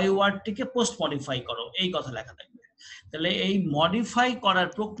 boy ওয়ার্ডটিকে post modify করো, এই কথা লেখা থাকবে। তাহলে এই মডিফাই করার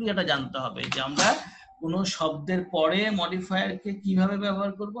প্রক্রিয়াটা জানতে হবে, যে আমরা কোন শব্দের পরে মডিফায়ারকে কিভাবে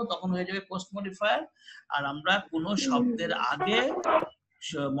ব্যবহার করব, তখন হয়ে যাবে পোস্ট মডিফায়ার, আর আমরা কোন শব্দের আগে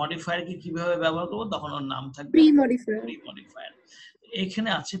মডিফায়ারকে কিভাবে ব্যবহার করব তখন ওর নাম থাকবে প্রি মডিফায়ার। Pre modifier. এখানে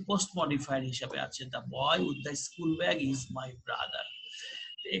আছে পোস্ট মডিফায়ার হিসাবে আছে the boy with the school bag is my brother.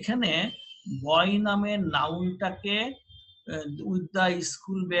 এখানে বয় নামের নাউনটাকে উইথ দ্য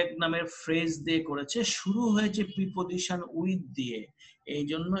স্কুল ব্যাগ নামের ফ্রেজ দিয়ে করেছে, শুরু হয়েছে প্রিপজিশন উইথ দিয়ে, এই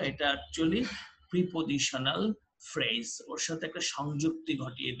জন্য এটা অ্যাকচুয়ালি প্রিপজিশনাল ফ্রেজ, ওর সাথে একটা সংযুক্তি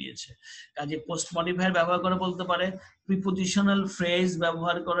ঘটিয়ে দিয়েছে। কাজে পোস্ট মডিফায়ার ব্যবহার করে বলতে পারে, প্রিপজিশনাল ফ্রেজ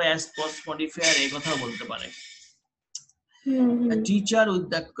ব্যবহার করে অ্যাজ পোস্ট মডিফায়ার, এই কথাও বলতে পারে। A teacher with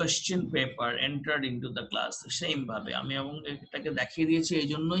the question paper entered into the class, same ভাবে আমি এবং এটাকে দেখিয়ে দিয়েছি এই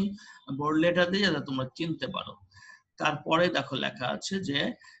জন্যই বোর্ড লেটার দিয়ে, যাতে তোমরা চিনতে পারো। তারপরে দেখো লেখা আছে যে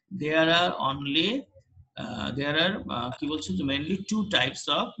there are only কি বলছে, যে মেইনলি 2 টাইপস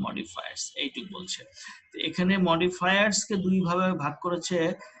অফ মডিফায়ার্স, এইটুক বলছে। এখানে মডিফায়ার্স কে দুই ভাবে ভাগ করেছে,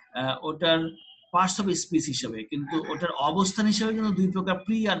 ওটার পার্টস অফ স্পিচ হিসেবে, কিন্তু ওটার অবস্থান হিসেবে কিন্তু দুই প্রকার,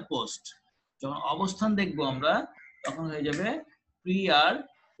 প্রি আর পোস্ট। যখন অবস্থান দেখবো আমরা তখন হয়ে যাবে প্রি আর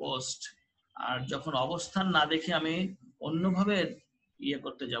পোস্ট। আর যখন অবস্থান না দেখে আমি অন্যভাবে ইয়ে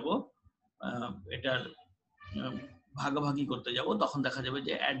করতে যাব, এটার ভাগাভাগি করতে যাব, তখন দেখা যাবে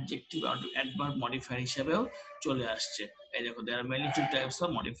যে অ্যাডজেক্টিভ আর অ্যাডভার্ব মডিফায়ার হিসেবেও চলে আসছে। এই দেখো, there are many two types of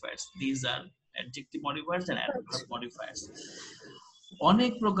modifiers. These are adjective modifiers and adverb modifiers.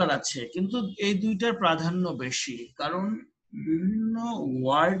 অনেক প্রকার আছে, কিন্তু এই দুইটার প্রাধান্য বেশি, কারণ বিভিন্ন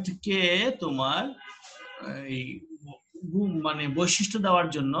ওয়ার্ডকে তোমার এই মানে বৈশিষ্ট্য দেওয়ার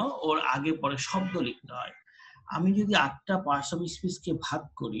জন্য ওর আগে পরে শব্দ লিখতে হয়। আমি যদি 8টা পার্টস অফ স্পিচকে ভাগ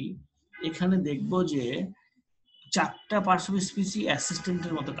করি, এখানে দেখবো যে 4টা পার্টস অফ স্পিচই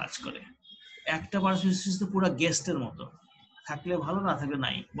অ্যাসিস্ট্যান্টের মতো কাজ করে, একটা পার্টস অফ স্পিচ তো পুরো গেস্টের মতো। থাকলে ভালো, না থাকলে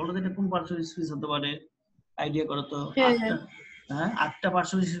নাই। বলো তো এটা কোন পার্টস অফ স্পিচ হতে পারে? আইডিয়া করো তো। 8টা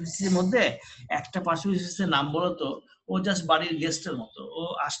পার্টস অফ স্পিচের মধ্যে একটা পার্টস অফ স্পিচের নাম বলো তো। ও জাস্ট বাড়ির গেস্টের মতো, ও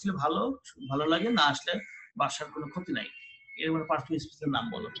আসলে ভালো ভালো লাগে, না আসলে বাসার কোনো ক্ষতি নাই। এরকম পার্টস অফ স্পিচের নাম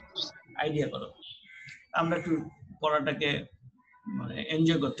বলো, আইডিয়া করো। আমরা একটু পড়াটাকে মানে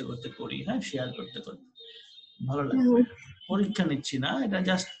এনজয় করতে করতে করি, হ্যাঁ, শেয়ার করতে করতে ভালো লাগবে। পরীক্ষা নিচ্ছি না, এটা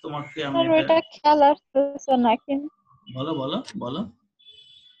জাস্ট তোমাকে আমি এটা খেয়াল আসতেছে না কিন্তু। বলো বলো বলো,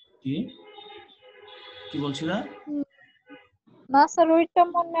 কি কি বলছিলা? না স্যার, ওইটা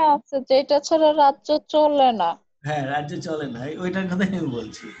মনে আছে যে এটা ছাড়া রাজ্য চলে না। হ্যাঁ, রাজ্যে চলে না, ওইটার কথাই আমি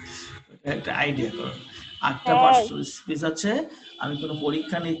বলছি। একটা আইডিয়া করো। 8টা হ্যাঁ, পার্টস স্পিচ আছে, আমি কোনো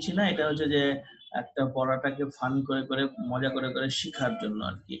পরীক্ষা নিচ্ছি না, এটা হচ্ছে যে একটা পড়াটাকে ফান করে করে মজা করে করে শেখার জন্য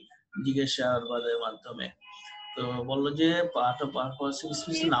আর কি, জিজ্ঞাসাবাদের মাধ্যমে। তো বললো যে পার্ট অফ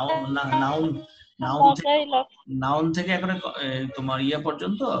স্পিচ নাউন মজাই লাগছে। নাউন থেকে একেবারে তোমার ইয়া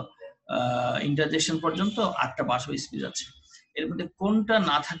পর্যন্ত, ইন্টারজেকশন পর্যন্ত 8টা পার্টস অফ স্পিচ আছে। এর মধ্যে কোনটা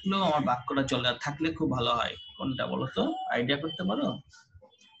না থাকলেও আমার বাক্যটা চলে, আর থাকলে খুব ভালো হয়। কোনটা বলো তো, আইডিয়া করতে পারো?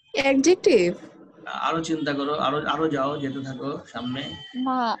 অ্যাডজেক্টিভ। আরো চিন্তা করো, আরো আরো যাও, যেতে থাকো সামনে।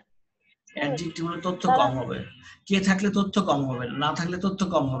 না, অ্যাডজেক্টিভ হলে তথ্য কম দাঁড়ান। হবে। কে থাকলে তথ্য কম হবে, না থাকলে তথ্য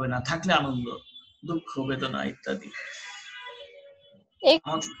কম হবে, না থাকলে আনন্দ, দুঃখ, বেদনা ইত্যাদি।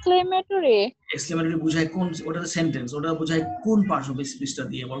 এক্সক্লেমেটরি। এক্সক্লেমেটরি বুঝায় কোন, ওটা তো সেন্টেন্স, ওটা বোঝায় কোন পার্টস অফ স্পিচটা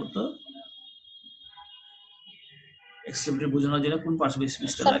দিয়ে বলো তো। এক্সক্লেমেটরি বোঝানোর জন্য কোন পার্টস অফ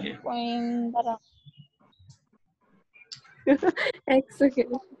স্পিচটা স্যার, লাগে? দাঁড়ান। এক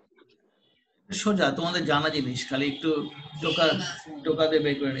সেকেন্ড। সোজা, তোমাদের জানা জিনিস, খালি একটু টোকা টোকা দিয়ে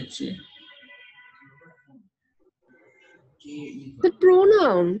বের করে নিচ্ছি।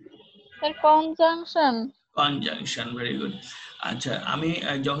 Pronoun. Sir, conjunction. Conjunction, very good. আচ্ছা, আমি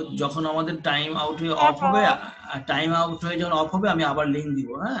যখন আমাদের টাইম আউট হয়ে অফ হবে, যখন অফ হবে আমি আবার লিংক দিব,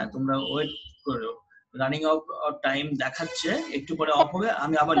 হ্যাঁ, তোমরা ওয়েট করো। রানিং অফ টাইম দেখাচ্ছে, একটু পরে অফ হবে,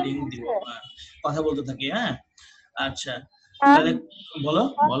 আমি আবার লিংক দিব, হ্যাঁ, কথা বলতে থাকি, হ্যাঁ। আচ্ছা, তাহলে বলো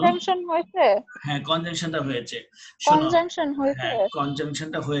বলো। কনজাংশন হয়েছে। হ্যাঁ, কনজাংশনটা হয়েছে, শোনো। কনজাংশন হয়েছে। হ্যাঁ,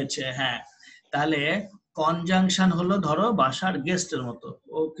 কনজাংশনটা হয়েছে, হ্যাঁ। তাহলে কনজাংশন হলো ধরো বাসার গেস্টের মতো,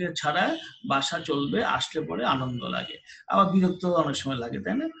 ওকে ছাড়া বাসা চলবে, আসলে পরে আনন্দ লাগে, আবার বিরক্ত অনেক সময় লাগে,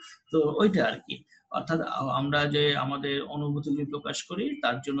 তাই না? তো ওইটা আর কি। অর্থাৎ আমরা যে আমাদের অনুভূতিগুলি প্রকাশ করি,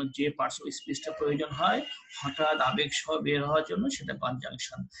 তার জন্য যে পার্টস অফ স্পিচটা প্রয়োজন হয় হঠাৎ আবেগ সহ বের হওয়ার জন্য, সেটা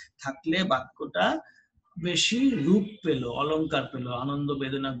কনজাংশন। থাকলে বাক্যটা বেশি রূপ পেল, অলংকার পেল, আনন্দ,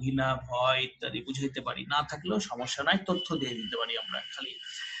 বেদনা, ঘৃণা, ভয় ইত্যাদি বুঝাইতে পারি। না থাকলেও সমস্যা নাই, তথ্য দিয়ে দিতে পারি আমরা খালি।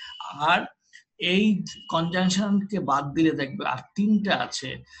 আর এই কনজাংশনকে বাদ দিলে দেখবে আর 3টা আছে।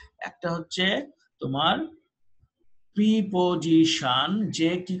 একটা হচ্ছে তোমার প্রিপোজিশন, যে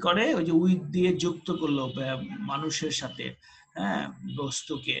কি করে, ওই যে উইথ দিয়ে যুক্ত করলো মানুষের সাথে, হ্যাঁ,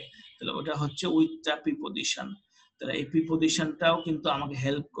 বস্তুকে, তাহলে ওটা হচ্ছে উইথ দ্য প্রিপোজিশন। তাহলে এই প্রিপোজিশনটাও কিন্তু আমাকে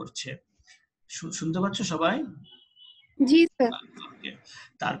হেল্প করছে। শুনতে পাচ্ছ সবাই? জি স্যার।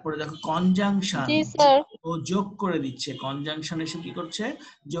 তারপরে দেখো কনজাংশন, জি স্যার। ও যোগ করে দিচ্ছে। কনজাংশন এসে কি করছে,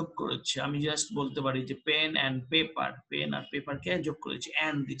 যোগ করেছে। আমি জাস্ট বলতে পারি যে পেন এন্ড পেপার, পেন আর পেপারকে যোগ করেছে,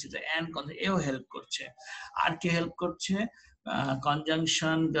 এন্ড দিচ্ছে, এন্ড এও হেল্প করছে। আর কে হেল্প করছে?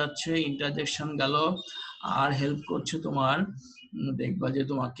 কনজাংশন যাচ্ছে, ইন্টারজেকশন গেল, আর হেল্প করছে তোমার, দেখবা যে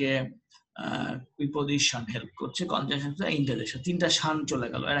তোমাকে প্রিপোজিশন হেল্প করছে, কনজাংশন, ইন্টারজেকশন, 3টা শান চলে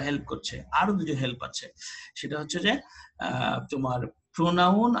গেল, এরা হেল্প করছে। আরো দুটো হেল্প আছে, সেটা হচ্ছে যে তোমার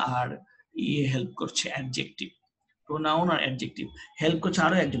প্রোনাউন আর ইয়ে হেল্প করছে, অ্যাডজেক্টিভ। প্রোনাউন আর অ্যাডজেক্টিভ হেল্প করছে,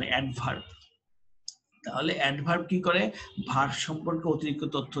 আরো একজন অ্যাডভার্ব। তাহলে অ্যাডভার্ব কি করে, ভার্ব সম্পর্কে অতিরিক্ত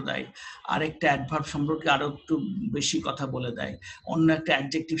তথ্য দেয়, আরেকটা অ্যাডভার্ব সম্পর্কে আরো একটু বেশি কথা বলে দেয়, অন্য একটা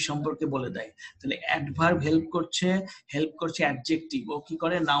অ্যাডজেক্টিভ সম্পর্কে বলে দেয়। তাহলে অ্যাডভার্ব হেল্প করছে অ্যাডজেক্টিভ, ও কি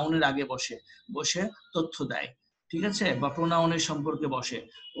করে, নাউনের আগে বসে বসে তথ্য দেয়, ঠিক আছে, বা প্রোনাউনের সম্পর্কে বসে,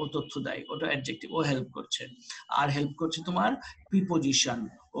 ও তথ্য দেয়, ওটা অ্যাডজেক্টিভ, ও হেল্প করছে। আর হেল্প করছে তোমার প্রিপোজিশন,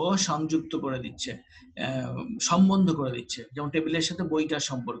 ও সংযুক্ত করে দিচ্ছে, সম্বন্ধ করে দিচ্ছে, যেমন টেবিলের সাথে বইটার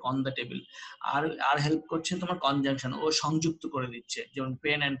সম্পর্ক, on the table. R R help করছে তোমার কনজাংশন, ও সংযুক্ত করে দিচ্ছে, যেমন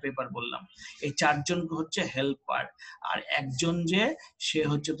পেন অ্যান্ড পেপার বললাম। এই চারজন হচ্ছে হেল্পার। আর একজন যে, সে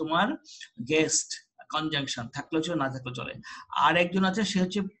হচ্ছে তোমার গেস্ট, কনজাংশন, থাকলেও চলে না থাকলেও চলে। আর একজন আছে, সে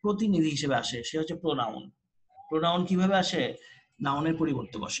হচ্ছে প্রতিনিধি হিসেবে আসে, সে হচ্ছে প্রোনাউন। প্রোনাউন কিভাবে আসে? নাউনের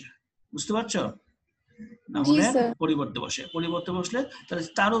পরিবর্তে বসে, বুঝতে পারছো? জি নাউনের স্যার। পরিবর্তে বসে, পরিবর্তে বসলে তাহলে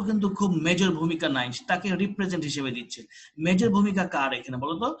তারও কিন্তু খুব মেজর ভূমিকা নাই, তাকে রিপ্রেজেন্ট হিসেবে দিচ্ছে। মেজর ভূমিকা কার এখানে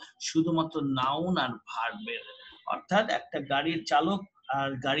বলতো? শুধুমাত্র নাউন আর ভার্বের। অর্থাৎ একটা গাড়ির চালক আর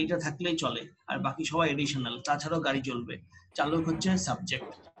গাড়িটা থাকলেই চলে, আর বাকি সবাই এডিশনাল, তাছাড়াও গাড়ি চলবে। চালক হচ্ছে সাবজেক্ট,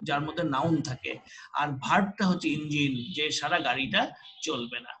 যার মধ্যে নাউন থাকে, আর ভার্বটা হচ্ছে ইঞ্জিন, যে সারা গাড়িটা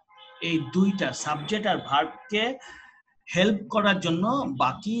চলবে না। এই দুইটা সাবজেক্ট আর ভার্বকে হেল্প করার জন্য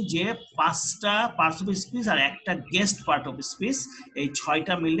বাকি যে 5টা পার্টস অফ স্পিচ আর একটা গেস্ট পার্ট অফ স্পিচ, এই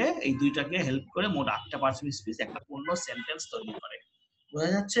 6টা মিলে এই দুইটাকে হেল্প করে মোট 8টা পার্টস অফ স্পিচ একটা পূর্ণ সেন্টেন্স তৈরি করে। বোঝা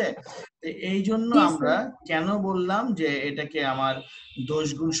যাচ্ছে? এই জন্য জি আমরা স্যার। কেন বললাম যে এটাকে আমার দোষ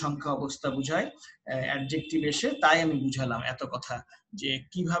গুণ সংখ্যা অবস্থা বুঝায় অ্যাডজেক্টিভ এসে, তাই আমি বুঝালাম এত কথা, যে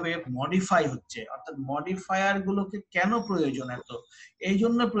কিভাবে মডিফাই হচ্ছে, অর্থাৎ মডিফায়ার গুলোকে কেন প্রয়োজন এত। এই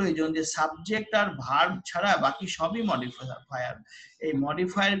জন্য প্রয়োজন যে সাবজেক্ট আর ভার্ব ছাড়া বাকি সবই মডিফায়ার। এই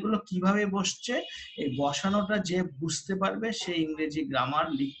মডিফায়ার গুলো কিভাবে বসছে, এই বসানোটা যে বুঝতে পারবে, সে ইংরেজি গ্রামার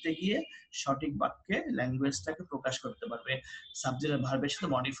লিখতে গিয়ে সঠিক বাক্যে ল্যাঙ্গুয়েজটাকে প্রকাশ করতে পারবে, সাবজেক্ট আর ভার্বের সাথে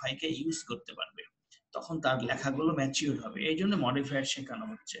মডিফাই কে ইউজ করতে পারবে, তখন তার লেখাগুলো ম্যাচিউর হবে। এই জন্য মডিফায়ার শেখানো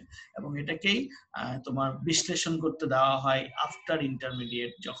হচ্ছে, এবং এটাকেই তোমার বিশ্লেষণ করতে দেওয়া হয় আফটার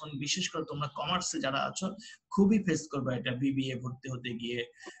ইন্টারমিডিয়েট, যখন বিশেষ করে তোমরা কমার্সে যারা আছো খুবই ফেস করবে এটা, বিবিএ ভর্তি হতে গিয়ে,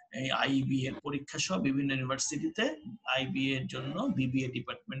 এই আইবি এর পরীক্ষা সহ বিভিন্ন ইউনিভার্সিটিতে আইবিএ এর জন্য বিবিএ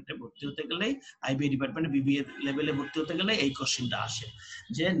ডিপার্টমেন্টে ভর্তি হতে গেলেই, আইবিএ ডিপার্টমেন্টে বিবিএ লেভেলে ভর্তি হতে গেলে এই কোশ্চেনটা আসে,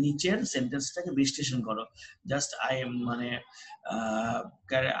 যে নিচের সেন্টেন্সটাকে বিশ্লেষণ করো, জাস্ট আই এম মানে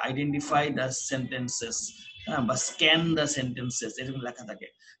আইডেন্টিফাই দ্য সেন্টেন্সেস, বা স্ক্যান দ্য সেন্টেন্সেস, এরকম লেখা থাকে।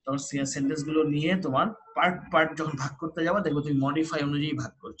 তখন সেন্টেন্স গুলো নিয়ে তোমার পার্ট পার্ট যখন ভাগ করতে যাবে, দেখবো তুমি মডিফাই অনুযায়ী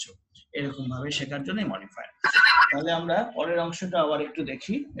ভাগ করছো। এরকম ভাবে শেখার জন্য মডিফাই। তাহলে আমরা পরের অংশটা আবার একটু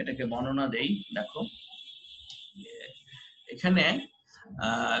দেখি, এটাকে বর্ণনা দেই। দেখো এখানে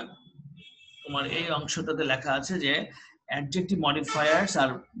তোমার এই অংশটাতে লেখা আছে যে adjective modifiers R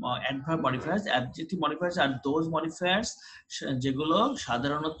adverb modifiers, adjective modifiers R those modifiers যেগুলো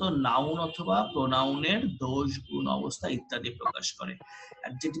সাধারণত নাউন অথবা প্রোনাউনের দোষ গুণ অবস্থা ইত্যাদি প্রকাশ করে।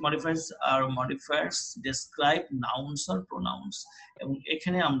 adjective modifiers are modifiers describe nouns or pronouns, এবং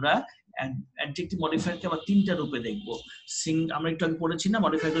এখানে আমরা অ্যাডজেক্টিভ মডিফায়ারকে আবার 3টা রূপে দেখব। আমরা একটু আগে পড়েছি না,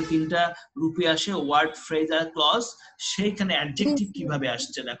 মডিফায়ার 3টা রূপে আসে, ওয়ার্ড, ফ্রেজ আর ক্লজ। সেইখানে অ্যাডজেক্টিভ কিভাবে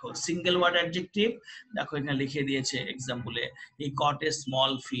আসছে দেখো, সিঙ্গেল ওয়ার্ড অ্যাডজেক্টিভ, দেখো এখানে লিখে দিয়েছে এক্সাম্পলে, হি কট এ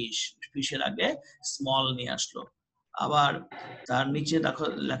স্মল ফিশ, ফিশের আগে স্মল নিয়ে আসলো। আবার তার নিচে দেখো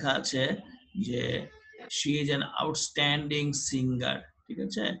লেখা আছে যে she is an outstanding singer, ঠিক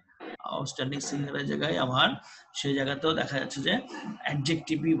আছে, আউটস্ট্যান্ডিং সিঙ্গারের জায়গায় আমার সেই জায়গাতেও দেখা যাচ্ছে যে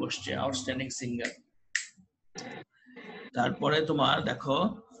অ্যাডজেক্টিভই বসছে, আউটস্ট্যান্ডিং সিঙ্গার। তারপরে তোমার দেখো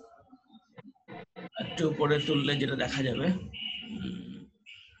একটু উপরে তুললে যেটা দেখা যাবে,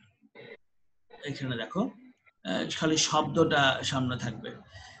 এখানে দেখো খালি শব্দটা সামনে থাকবে,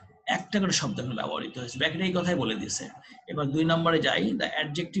 একটা করে শব্দ এখানে ব্যবহৃত হয়েছে, ব্র্যাকেটে এই কথাই বলে দিয়েছে। এবার 2 নম্বরে যাই, the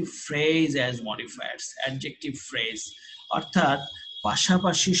adjective phrase as modifiers. Adjective phrase অর্থাৎ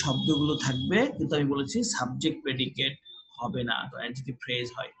পাশাপাশি শব্দগুলো থাকবে, কিন্তু আমি বলেছি সাবজেক্ট প্রেডিকেট হবে না, তো অ্যাডজেক্টিভ ফ্রেজ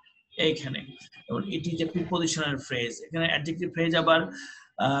হয় এইখানে। এবং এটি যে প্রিপোজিশনাল ফ্রেজ, এখানে অ্যাডজেক্টিভ ফ্রেজ আবার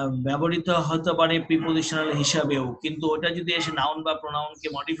ব্যবহৃত হতে পারে প্রিপোজিশনাল হিসাবেও, কিন্তু ওটা যদি এসে নাউন বা প্রোনাউনকে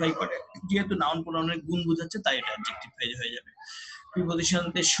মডিফাই করে, যেহেতু নাউন প্রোনাউনের গুণ বোঝাচ্ছে, তাই এটা অ্যাডজেক্টিভ ফ্রেজ হয়ে যাবে।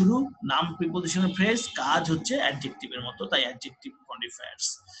 প্রিপোজিশনতে শুরু, নাম প্রিপোজিশনাল ফ্রেজ, কাজ হচ্ছে অ্যাডজেক্টিভের মতো, তাই অ্যাডজেক্টিভ মডিফায়ার্স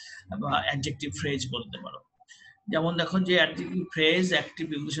বা অ্যাডজেক্টিভ ফ্রেজ বলতে পারো। যেমন দেখো যে অ্যাডজেক্টিভ ফ্রেজ একটি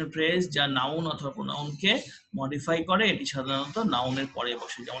প্রিপোজিশনাল ফ্রেজ যা নাউন অথবা প্রোনাউনকে মডিফাই করে, এটি সাধারণত নাউনের পরে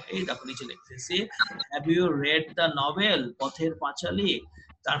বসে। যেমন এই দেখো নিচে লিখতেছি, have you read the novel, Pather Panchali.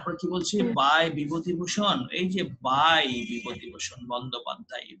 তারপর কি বলছি, বাই বিভূতিভূষণ, এই যে বাই বিভূতিভূষণ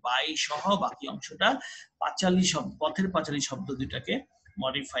বন্দ্যোপাধ্যায়, বাই সহ বাকি অংশটা পাঁচালী শব্দ, পথের পাঁচালী শব্দ দুটাকে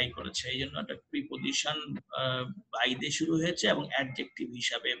মডিফাই করেছে, এই জন্য একটা প্রিপোজিশন বাই দিয়ে শুরু হয়েছে এবং অ্যাডজেক্টিভ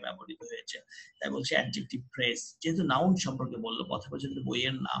হিসাবে ব্যবহৃত হয়েছে, তাই বলছে অ্যাডজেক্টিভ ফ্রেজ, যেহেতু নাউন সম্পর্কে বললো, পথের পাঁচালী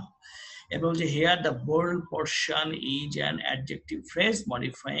বইয়ের নাম। এবং যে hair the bold portion is an adjective phrase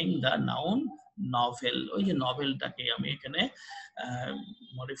modifying the noun novel, ওই যে নভেলটাকে আমি এখানে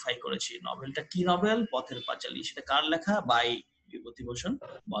মডিফাই করেছি। নভেলটা কি নভেল? পথের পাঁচালী। সেটা কার লেখা? বাই বিভূতিভূষণ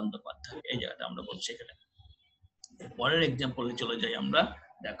বন্দ্যোপাধ্যায়। এই জায়গাটা আমরা বলছি এখানে। পরের এক্সাম্পলে চলে যাই আমরা।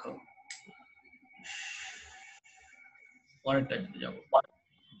 দেখো পরেরটা যাব।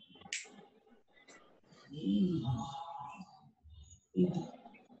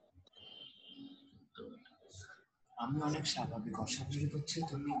 আমি অনেক স্বাভাবিক, অস্বাভাবিক হচ্ছে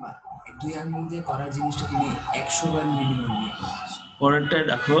তুমি 2 আর মধ্যে করার জিনিসটা তুমি 100 বার মিনিমাম নিয়ে করছো। পরেরটা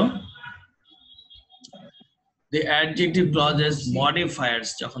দেখো, the adjective clauses modifiers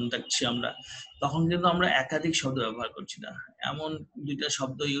যখন দেখছি আমরা, তখন কিন্তু আমরা একাধিক শব্দ ব্যবহার করছি না, এমন দুইটা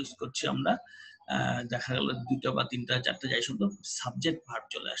শব্দ ইউজ করছি আমরা। দেখা গেল দুটো বা তিনটা চারটা যাই শব্দ, সাবজেক্ট ভার্ব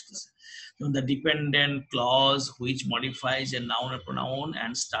চলে আসতেছে। যেমন the dependent clause which modifies a noun or pronoun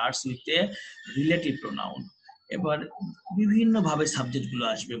and starts with a relative pronoun। এবার বিভিন্ন ভাবে সাবজেক্ট গুলো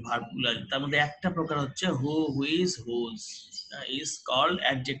আসবে, ভার্ব গুলো আসবে। তার মধ্যে একটা প্রকার হচ্ছে who, which, whose is called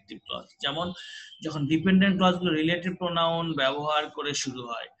adjective clause। যেমন যখন ডিপেন্ডেন্ট ক্লজ গুলো রিলেটিভ প্রোনাউন ব্যবহার করে শুরু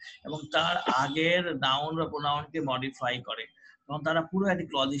হয় এবং তার আগের নাউন বা প্রোনাউনকে মডিফাই করে, তখন তারা পুরো একটি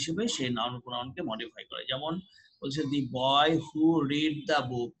ক্লজ হিসেবে সেই নাউন প্রোনাউনকে মডিফাই করে। যেমন বলছে দি বয় হু read the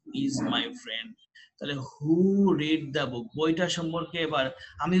book is my friend. তাহলে হু রিড দ্য বুক, বইটা সম্পর্কে এবার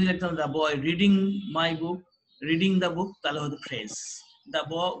আমি যদি লিখতাম the boy reading my book, reading the book, তাহলে হয়তো ফ্রেজ।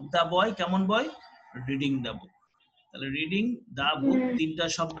 দ্য বয় কেমন বয়? Reading the book. তাহলে রিডিং দা বুক তিনটা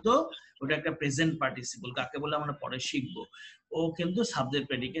শব্দ, ওটা একটা প্রেজেন্ট পার্টিসিপল, কাকে বলে আমরা পরে শিখবো। ও কিন্তু সাবজেক্ট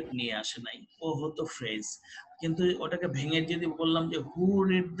প্রেডিকেট নিয়ে আসে নাই, ও হতো ফ্রেজ। কিন্তু ওটাকে ভেঙে যদি বললাম যে হু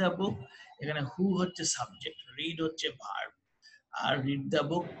রিড দা বুক, এখানে হু হচ্ছে সাবজেক্ট, রিড হচ্ছে ভার্ব, আর রিড দা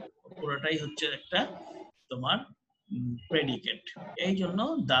বুক পুরোটাই হচ্ছে একটা তোমার প্রেডিকেট। এই জন্য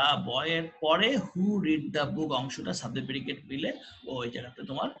দা বয়ের পরে হু রিড দা বুক অংশটা সাবজেক্ট প্রেডিকেট মিলে ওই জায়গাতে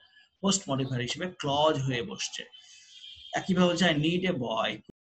তোমার পোস্ট মডিফায়ার হিসেবে ক্লজ হয়ে বসছে। একইভাবে হচ্ছে আই নিড এ বয়,